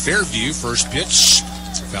for Fairview. First pitch,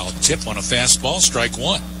 foul tip on a fastball, strike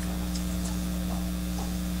one.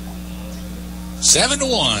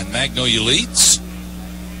 7-1, Magnolia leads.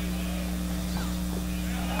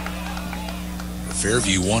 For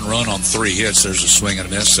Fairview, 1 run on 3 hits. There's a swing and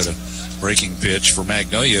a miss at a breaking pitch. For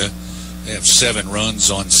Magnolia, they have 7 runs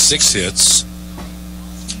on 6 hits.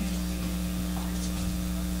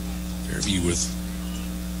 Fairview with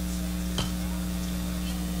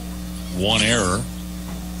 1 error.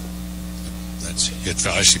 That's hit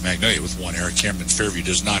foul. I see Magnolia with 1 error. Camden Fairview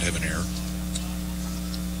does not have an error.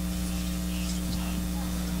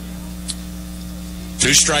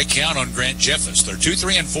 2-strike count on Grant Jeffers. They're 2,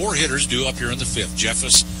 3, and 4 hitters due up here in the 5th.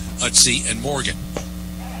 Jeffers, Utsey, and Morgan.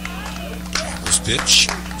 This pitch,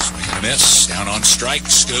 swing and a miss. Down on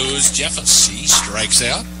strikes goes Jeffers. He strikes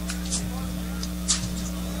out.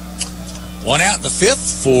 1 out in the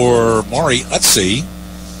 5th for Maury Utsey.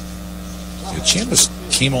 Chambers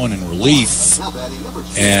came on in relief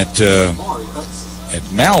at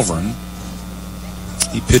Malvern.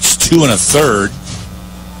 He pitched 2 1/3.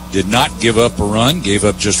 Did not give up a run, gave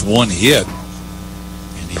up just 1 hit,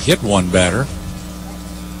 and he hit 1 batter.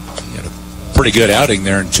 He had a pretty good outing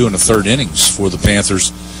there in 2 1/3 innings for the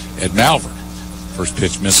Panthers at Malvern. First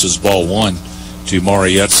pitch misses, ball 1 to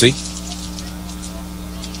Maury Utsey.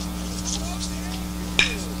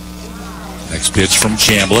 Next pitch from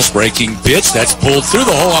Chambliss, breaking pitch. That's pulled through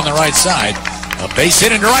the hole on the right side. A base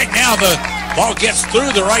hit into right now. The ball gets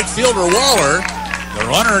through the right fielder, Waller. The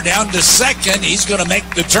runner down to second. He's going to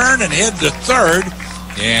make the turn and head to third.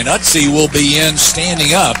 And Utsey will be in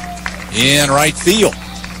standing up in right field.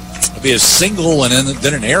 It'll be a single and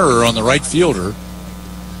then an error on the right fielder.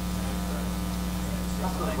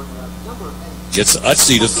 Gets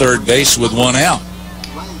Utsey to third base with 1 out.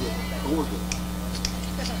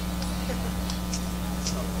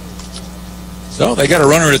 So they got a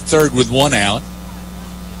runner at third with 1 out.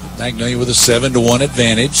 Magnolia with a 7-1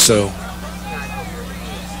 advantage, so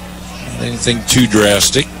not anything too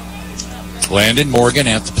drastic. Landon Morgan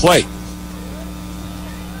at the plate.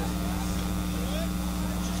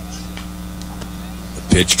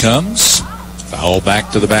 The pitch comes. Foul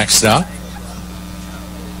back to the backstop.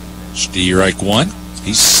 Stierreich 1.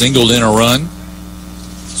 He's singled in a run.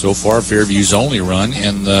 So far, Fairview's only run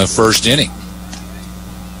in the first inning.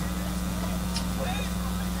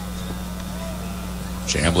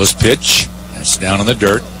 Chambliss pitch. That's down in the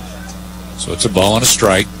dirt. So it's a ball and a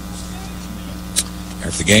strike.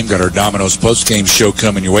 After the game, got our Domino's post-game show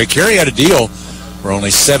coming your way. Kerry had a deal for only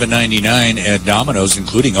 $7.99 at Domino's,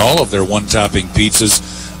 including all of their one-topping pizzas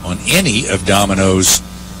on any of Domino's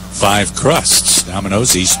 5 crusts.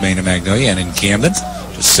 Domino's, East Main and Magnolia, and in Camden,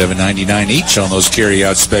 just $7.99 each on those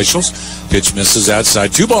carry-out specials. Pitch misses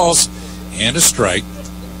outside. 2 balls and a strike.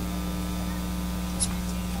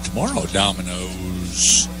 Tomorrow,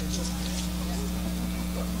 Domino's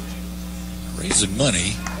raising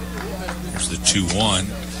money. There's the 2-1.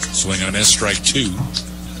 Swing and a miss, strike 2.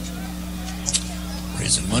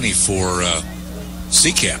 Raising money for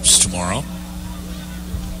C-Caps tomorrow.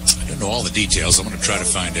 I don't know all the details. I'm going to try to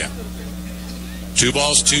find out. 2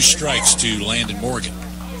 balls, 2 strikes to Landon Morgan.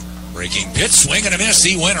 Breaking pitch, swing and a miss.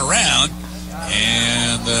 He went around,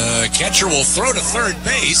 and the catcher will throw to third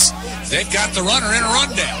base. They've got the runner in a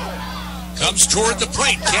rundown. Comes toward the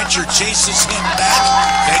plate. Catcher chases him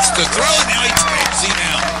back. Takes the throw, and now he tags him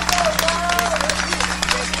out.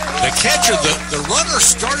 The catcher, the runner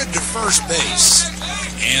started to first base,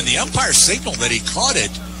 and the umpire signaled that he caught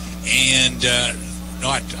it, and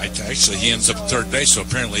actually he ends up at third base, so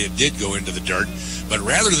apparently it did go into the dirt. But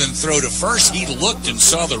rather than throw to first, he looked and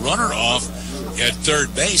saw the runner off at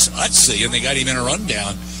third base, Utsey, and they got him in a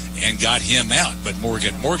rundown and got him out. But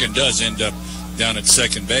Morgan does end up down at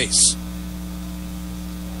second base.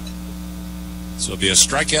 So it'll be a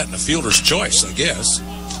strikeout and a fielder's choice, I guess.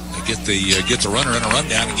 They get the runner in a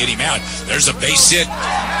rundown and get him out. There's a base hit,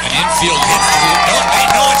 an infield hit.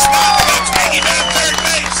 No, it's not. They're going to take him out third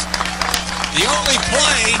base. The only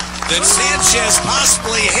play that Sanchez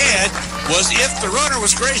possibly had was if the runner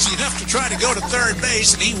was crazy enough to try to go to third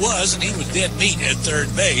base, and he was dead meat at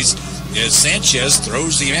third base as Sanchez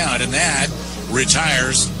throws him out, and that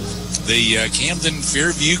retires the Camden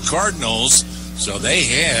Fairview Cardinals. So they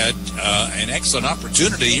had an excellent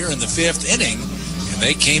opportunity here in the 5th inning, and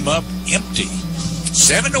they came up empty.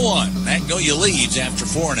 7-1. Magnolia leads after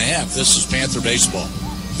 4 1/2. This is Panther Baseball.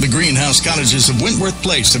 The Greenhouse Cottages of Wentworth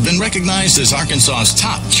Place have been recognized as Arkansas's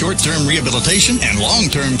top short-term rehabilitation and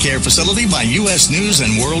long-term care facility by U.S. News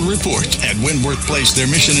and World Report. At Wentworth Place, their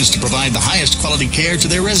mission is to provide the highest quality care to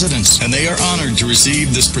their residents, and they are honored to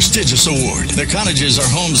receive this prestigious award. Their cottages are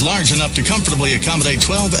homes large enough to comfortably accommodate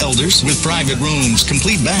 12 elders with private rooms,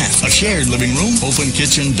 complete bath, a shared living room, open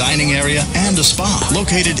kitchen, dining area, and a spa.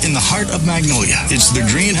 Located in the heart of Magnolia, it's the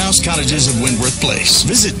Greenhouse Cottages of Wentworth Place.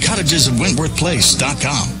 Visit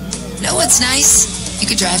cottagesofwentworthplace.com. Know what's nice? You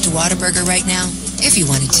could drive to Whataburger right now, if you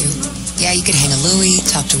wanted to. Yeah, you could hang a Louie,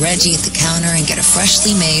 talk to Reggie at the counter, and get a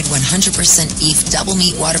freshly made 100% beef double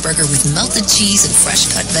meat Whataburger with melted cheese and fresh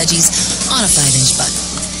cut veggies on a 5-inch bun.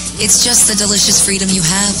 It's just the delicious freedom you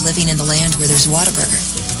have living in the land where there's Whataburger.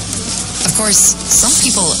 Of course, some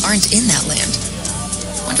people aren't in that land.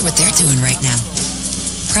 Wonder what they're doing right now.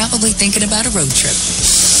 Probably thinking about a road trip.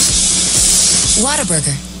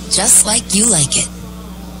 Whataburger, just like you like it.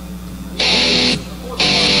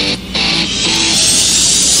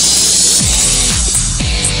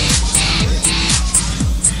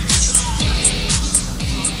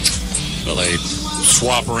 Well, they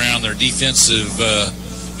swap around their defensive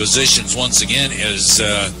positions once again as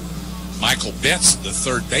Michael Betts, the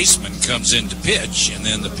third baseman, comes in to pitch, and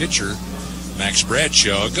then the pitcher, Max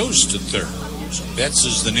Bradshaw, goes to third. So Betts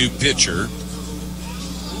is the new pitcher.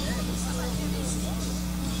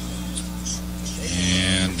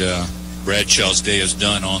 And Bradshaw's day is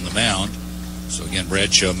done on the mound. So again,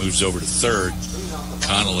 Bradshaw moves over to third.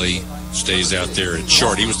 Connolly stays out there at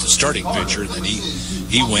short. He was the starting pitcher. Then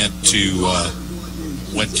he went to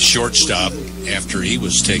shortstop after he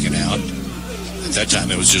was taken out. At that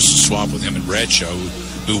time, it was just a swap with him and Bradshaw,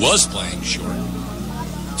 who was playing short.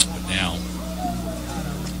 But now,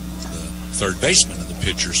 the third baseman and the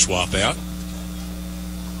pitcher swap out.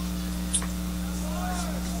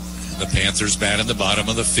 The Panthers bat in the bottom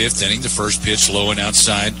of the fifth inning. The first pitch low and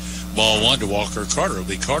outside. Ball one to Walker Carter. It'll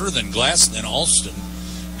be Carter, then Glass, and then Alston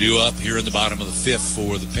due up here in the bottom of the fifth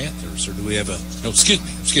for the Panthers. Or do we have a... No, excuse me.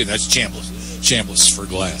 That's Chambliss for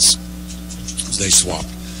Glass. As they swapped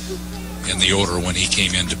in the order when he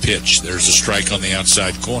came in to pitch. There's a strike on the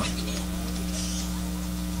outside corner.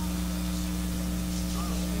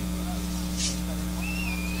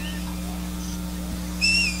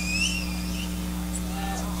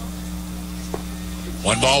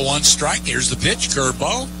 One ball, one strike. Here's the pitch,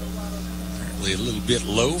 curveball. Apparently a little bit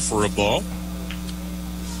low for a ball.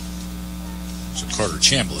 So Carter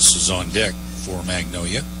Chambliss is on deck for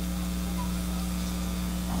Magnolia.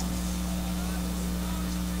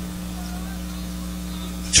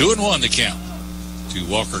 Two and one to count to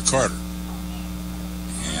Walker Carter.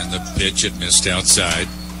 And the pitch had missed outside.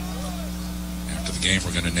 After the game,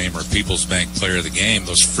 we're going to name our People's Bank Player of the Game.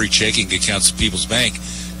 Those free checking accounts at People's Bank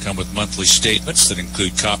come with monthly statements that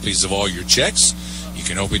include copies of all your checks. You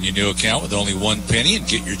can open your new account with only 1 penny and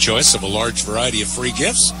get your choice of a large variety of free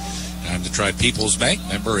gifts. Time to try People's Bank,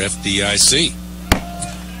 member FDIC.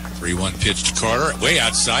 3-1 pitch to Carter, way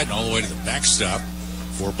outside and all the way to the backstop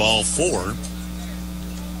for ball four.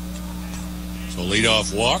 So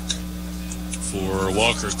leadoff walk for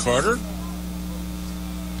Walker Carter.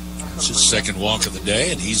 It's his second walk of the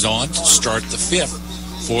day, and he's on to start the fifth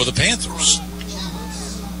for the Panthers.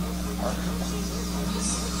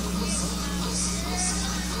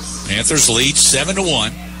 Panthers lead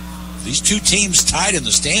 7-1. These two teams tied in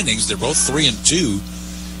the standings. They're both 3-2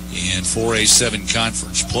 in 4A7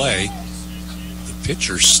 conference play. The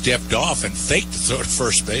pitcher stepped off and faked the throw to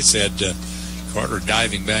first base. Had Carter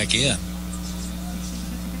diving back in.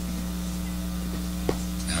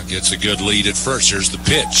 Now gets a good lead at first. Here's the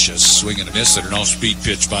pitch. A swing and a miss at an off-speed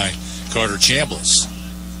pitch by Carter Chambliss.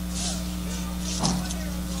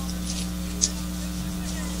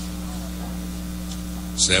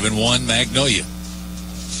 (7-1) Magnolia.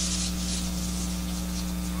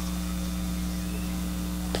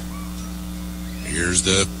 Here's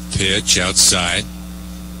the pitch outside.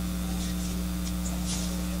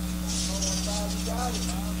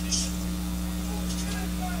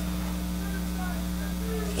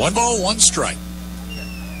 One ball, one strike.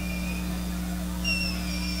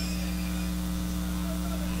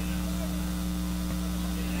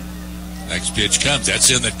 Next pitch comes. That's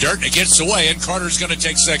in the dirt, and it gets away, and Carter's going to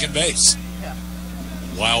take second base.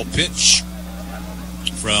 Wild pitch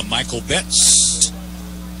from Michael Betts.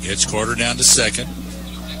 Gets Carter down to second.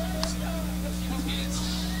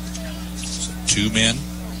 So 2 men.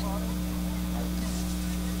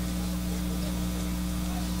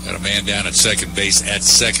 Got a man down at second base at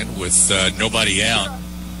second with nobody out.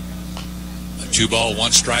 A 2-ball,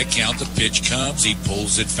 1 strike count. The pitch comes. He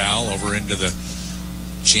pulls it foul over into the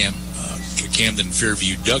Camden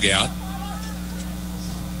Fairview dugout.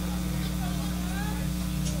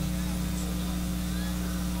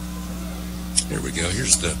 There we go.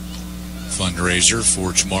 Here's the fundraiser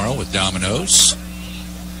for tomorrow with Domino's.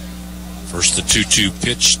 First, the 2-2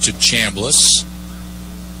 pitch to Chambliss.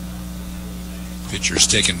 Pitcher's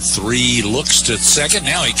taken 3 looks to second.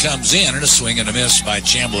 Now he comes in, and a swing and a miss by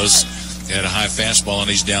Chambliss at a high fastball, and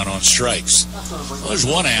he's down on strikes. Well, there's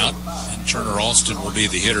 1 out, and Turner Alston will be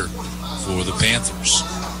the hitter for the Panthers.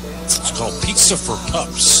 It's called Pizza for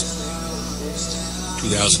Pups.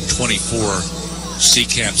 2024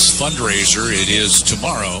 CCAP's fundraiser. It is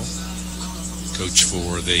tomorrow. Coach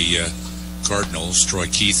for the Cardinals, Troy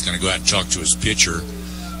Keith, going to go out and talk to his pitcher.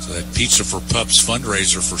 So that Pizza for Pups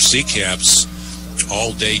fundraiser for CCAP's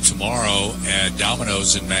all day tomorrow at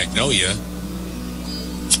Domino's in Magnolia.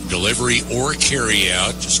 Delivery or carry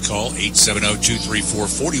out, just call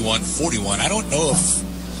 870-234-4141. I don't know if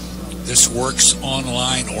this works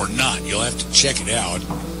online or not. You'll have to check it out.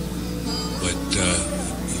 But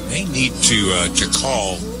you may need to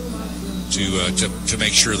call to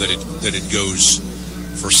make sure that it goes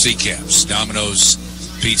for CCAPs. Domino's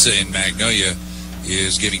Pizza in Magnolia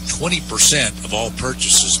is giving 20% of all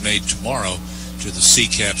purchases made tomorrow to the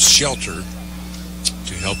CCAPs shelter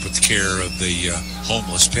to help with the care of the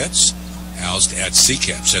homeless pets housed at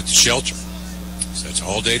CCAPs at the shelter. So that's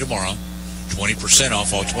all day tomorrow. 20%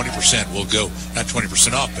 off. All 20% will go, not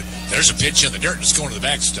 20% off, but there's a pitch in the dirt and it's going to the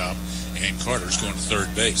backstop, and Carter's going to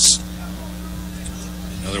third base.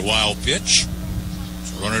 Another wild pitch.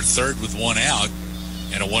 Runner at third with 1 out,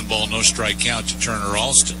 and a 1-ball, no strike count to Turner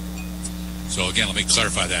Alston. So again, let me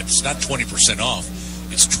clarify that. It's not 20% off.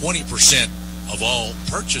 It's 20% of all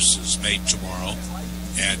purchases made tomorrow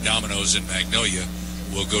at Domino's in Magnolia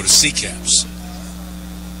will go to CCAPs.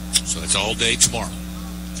 So that's all day tomorrow.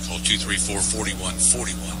 Call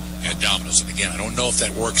 234-4141 at Domino's. And again, I don't know if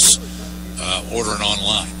that works ordering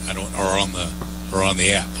online. Or on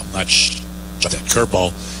the app. I'm not sure. That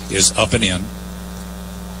curveball is up and in.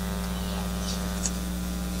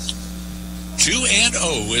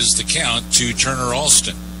 2-0 is the count to Turner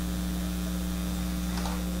Alston.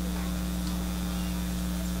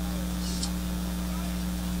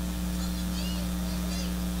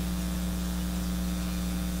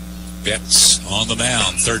 Betts on the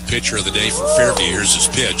mound, third pitcher of the day for Fairview. Here's his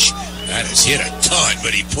pitch. That has hit a ton,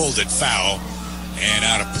 but he pulled it foul and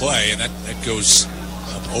out of play, and that goes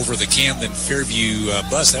up over the Camden Fairview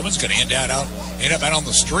bus. That one's going to end up out on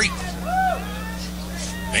the street.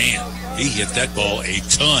 Man, he hit that ball a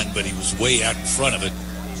ton, but he was way out in front of it.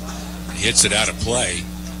 He hits it out of play.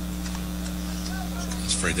 I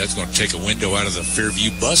was afraid that's going to take a window out of the Fairview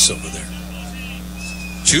bus over there.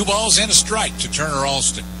 2 balls and a strike to Turner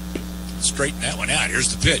Alston. Straighten that one out. Here's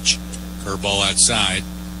the pitch. Curveball outside.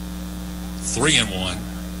 3-1.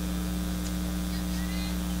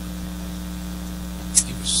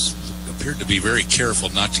 He appeared to be very careful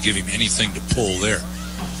not to give him anything to pull there.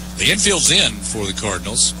 The infield's in for the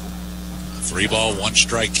Cardinals. 3-ball, 1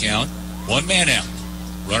 strike count. 1 man out.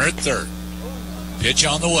 Runner at third. Pitch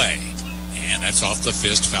on the way. And that's off the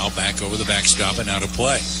fist. Foul back over the backstop and out of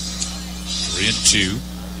play. 3-2.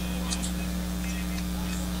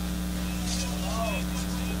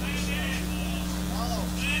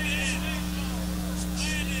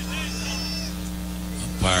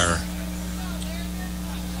 Umpire.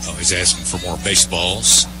 Oh, he's asking for more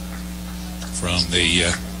baseballs from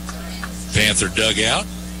the Panther dugout.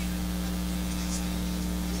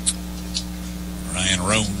 Ryan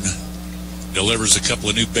Roan delivers a couple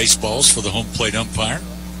of new baseballs for the home plate umpire.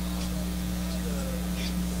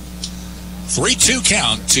 3-2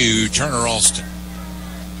 count to Turner Alston.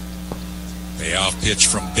 Payoff pitch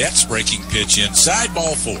from Betts, breaking pitch inside,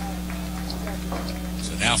 ball 4.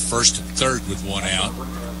 So now first and third with 1 out.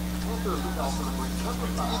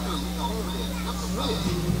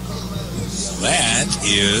 That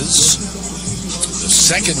is the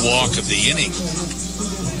second walk of the inning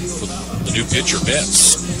for the new pitcher,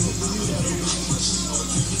 Betts.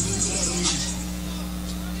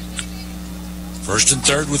 First and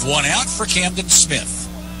third with 1 out for Camden Smith.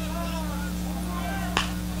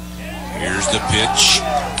 Here's the pitch.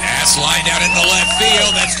 Pass lined out into left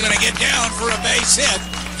field. That's going to get down for a base hit.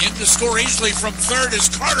 In to score easily from third is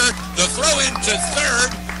Carter. The throw into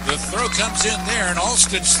third. The throw comes in there, and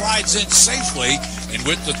Alston slides in safely. And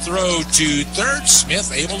with the throw to third,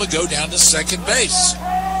 Smith able to go down to second base.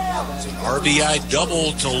 It's an RBI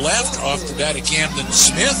double to left off the bat of Camden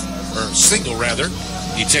Smith, or single rather.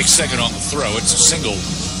 He takes second on the throw. It's a single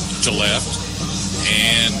to left.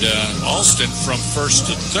 And Alston from first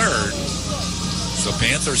to third. So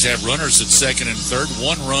Panthers have runners at second and third,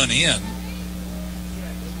 1 run in.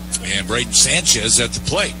 And Braden Sanchez at the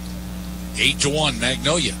plate. 8-1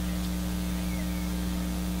 Magnolia.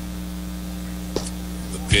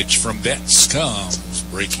 The pitch from Betts comes.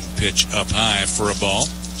 Breaking pitch up high for a ball.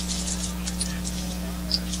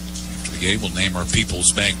 After the game, we'll name our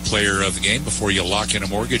People's Bank player of the game. Before you lock in a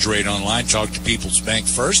mortgage rate online, talk to People's Bank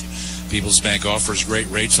first. People's Bank offers great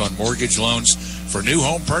rates on mortgage loans for new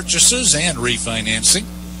home purchases and refinancing.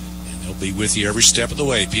 And they'll be with you every step of the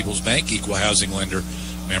way. People's Bank, equal housing lender,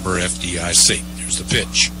 member FDIC. Here's the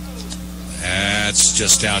pitch. That's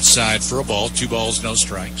just outside for a ball. 2 balls, no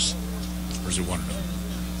strikes. Or is it 1-0?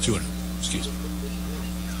 2-0. Excuse me.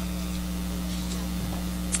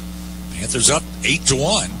 Panthers up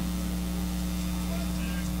 8-1.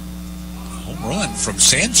 Home run from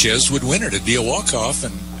Sanchez would win it. It'd be a walk-off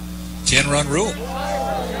and 10-run rule.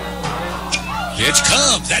 Pitch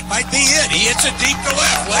comes. That might be it. He hits it deep to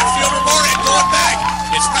left. Left fielder Moran going back.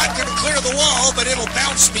 It's not going to clear the wall, but it'll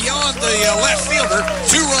bounce beyond the left fielder.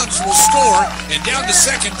 2 runs will score, and down to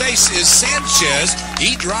second base is Sanchez.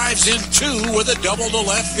 He drives in 2 with a double to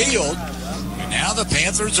left field. And now the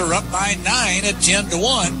Panthers are up by 9 at 10-1,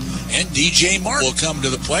 and DJ Martin will come to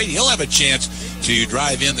the plate. He'll have a chance to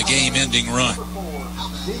drive in the game-ending run.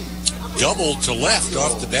 Double to left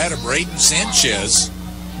off the bat of Braden Sanchez.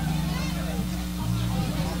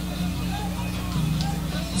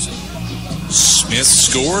 Smith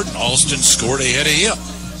scored, and Alston scored ahead of him.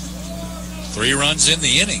 3 runs in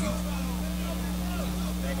the inning.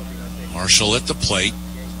 Marshall at the plate.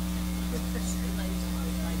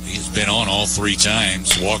 He's been on all 3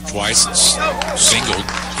 times, walked twice, and singled.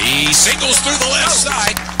 He singles through the left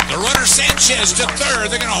side. The runner Sanchez to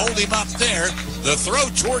third. They're going to hold him up there. The throw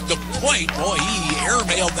toward the plate. Boy, he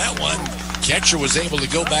airmailed that one. Catcher was able to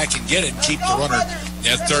go back and get it and keep the runner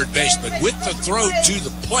at third base. But with the throw to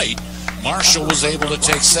the plate, Marshall was able to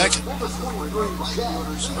take second.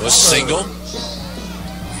 So a single.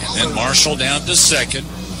 And then Marshall down to second.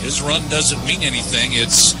 His run doesn't mean anything.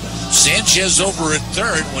 It's Sanchez over at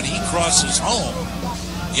third when he crosses home.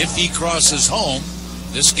 If he crosses home,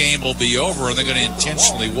 this game will be over, and they're going to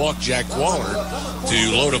intentionally walk Jack Waller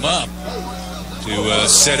to load him up to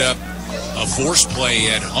set up a force play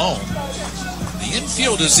at home. The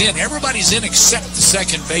infield is in. Everybody's in except the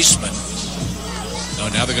second baseman. No,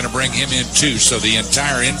 now they're going to bring him in too, so the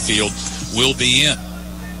entire infield will be in.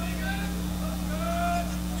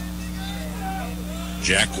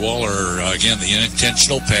 Jack Waller, again, the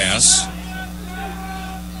unintentional pass.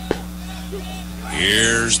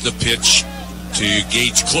 Here's the pitch to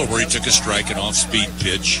Gage Clover. He took a strike, an off-speed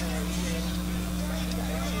pitch.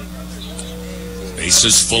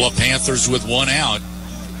 Bases full of Panthers with 1 out.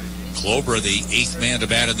 Clover, the 8th man to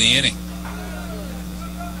bat in the inning.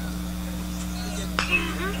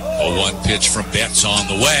 0-1 pitch from Betts on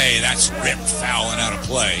the way. That's ripped foul and out of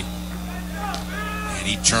play. And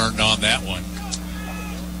he turned on that one.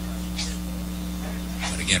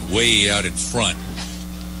 But again, way out in front.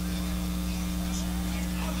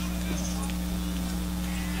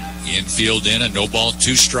 Infield in, a no ball,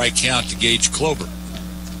 2 strike count to Gage Clover.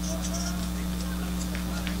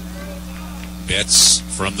 Betts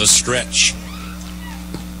from the stretch.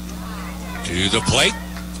 To the plate.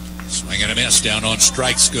 Swing and a miss. Down on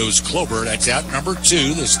strikes goes Clover. That's out number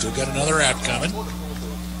 2. They still got another out coming.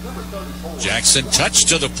 Jackson touched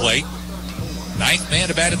to the plate. 9th man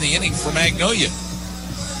to bat in the inning for Magnolia.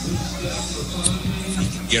 He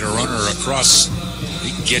can get a runner across.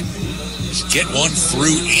 He can get one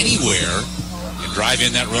through anywhere and drive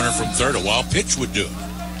in that runner from third. A wild pitch would do it.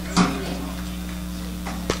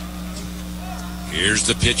 Here's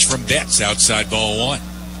the pitch from Betts, outside ball 1.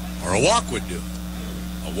 Or a walk would do it.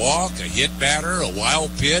 A walk, a hit batter, a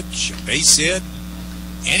wild pitch, a base hit,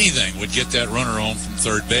 anything would get that runner home from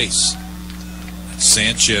third base. That's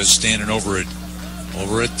Sanchez standing over at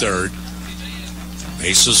third.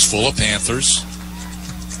 Bases full of Panthers.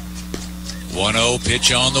 1-0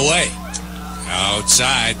 pitch on the way.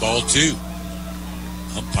 Outside, ball 2.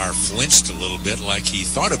 Umpire flinched a little bit like he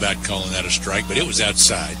thought about calling that a strike, but it was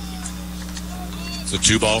outside. It's a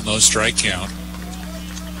 2-ball, no strike count.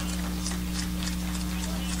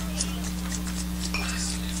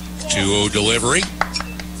 2-0 delivery.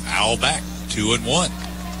 Foul back. 2-1.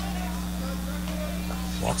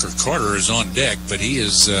 Walker Carter is on deck, but he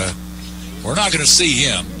is, we're not going to see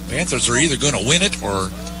him. Panthers are either going to win it or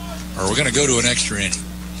we're going to go to an extra inning.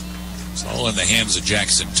 It's all in the hands of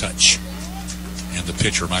Jackson Touch and the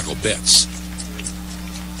pitcher, Michael Betts.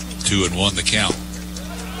 2-1 the count.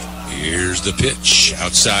 Here's the pitch.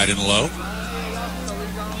 Outside and low.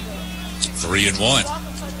 3-1.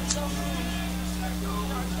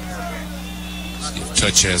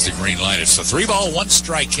 touch has the green light. It's a 3-ball,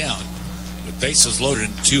 1-strike count with bases loaded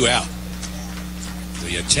and 2 out.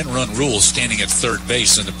 The 10-run rule standing at third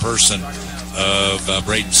base in the person of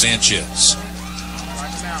Braden Sanchez.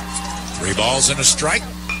 3 balls and a strike.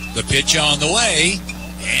 The pitch on the way,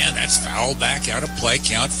 and that's fouled back out of play.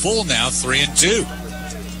 Count full now, 3-2.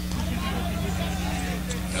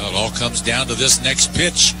 Well, it all comes down to this next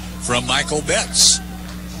pitch from Michael Betts.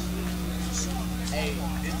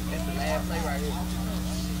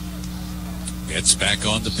 Betts back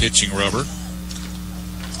on the pitching rubber.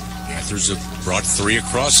 Panthers have brought 3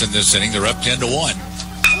 across in this inning. They're up 10-1. 3-2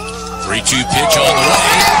 pitch on the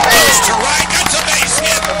way. Goes to right. That's a base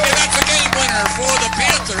hit. And that's a game winner for the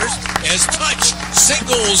Panthers as Touch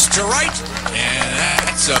singles to right. And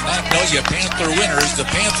that's a Magnolia Panther winners. The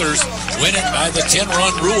Panthers win it by the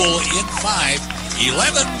 10-run rule in 5.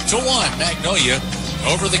 11-1. Magnolia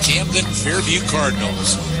over the Camden Fairview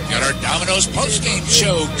Cardinals. Got our Domino's postgame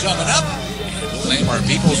show coming up. We'll name our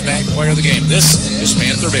People's Bag Player of the Game. This is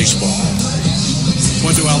Panther Baseball.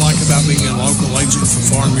 What do I like about being a local agent for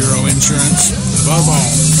Farm Bureau Insurance? Above all,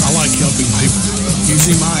 I like helping people,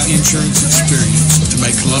 using my insurance experience to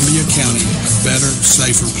make Columbia County a better,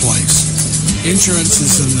 safer place. Insurance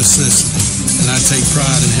is a necessity, and I take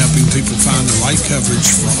pride in helping people find the right coverage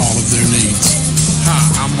for all of their needs.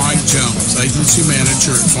 Hi, I'm Mike Jones, Agency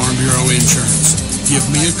Manager at Farm Bureau Insurance. Give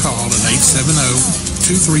me a call at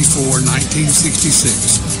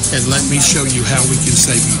 870-234-1966 and let me show you how we can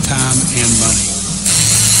save you time and money.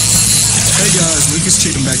 Hey guys, Lucas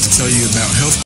Cheatham back to tell you about health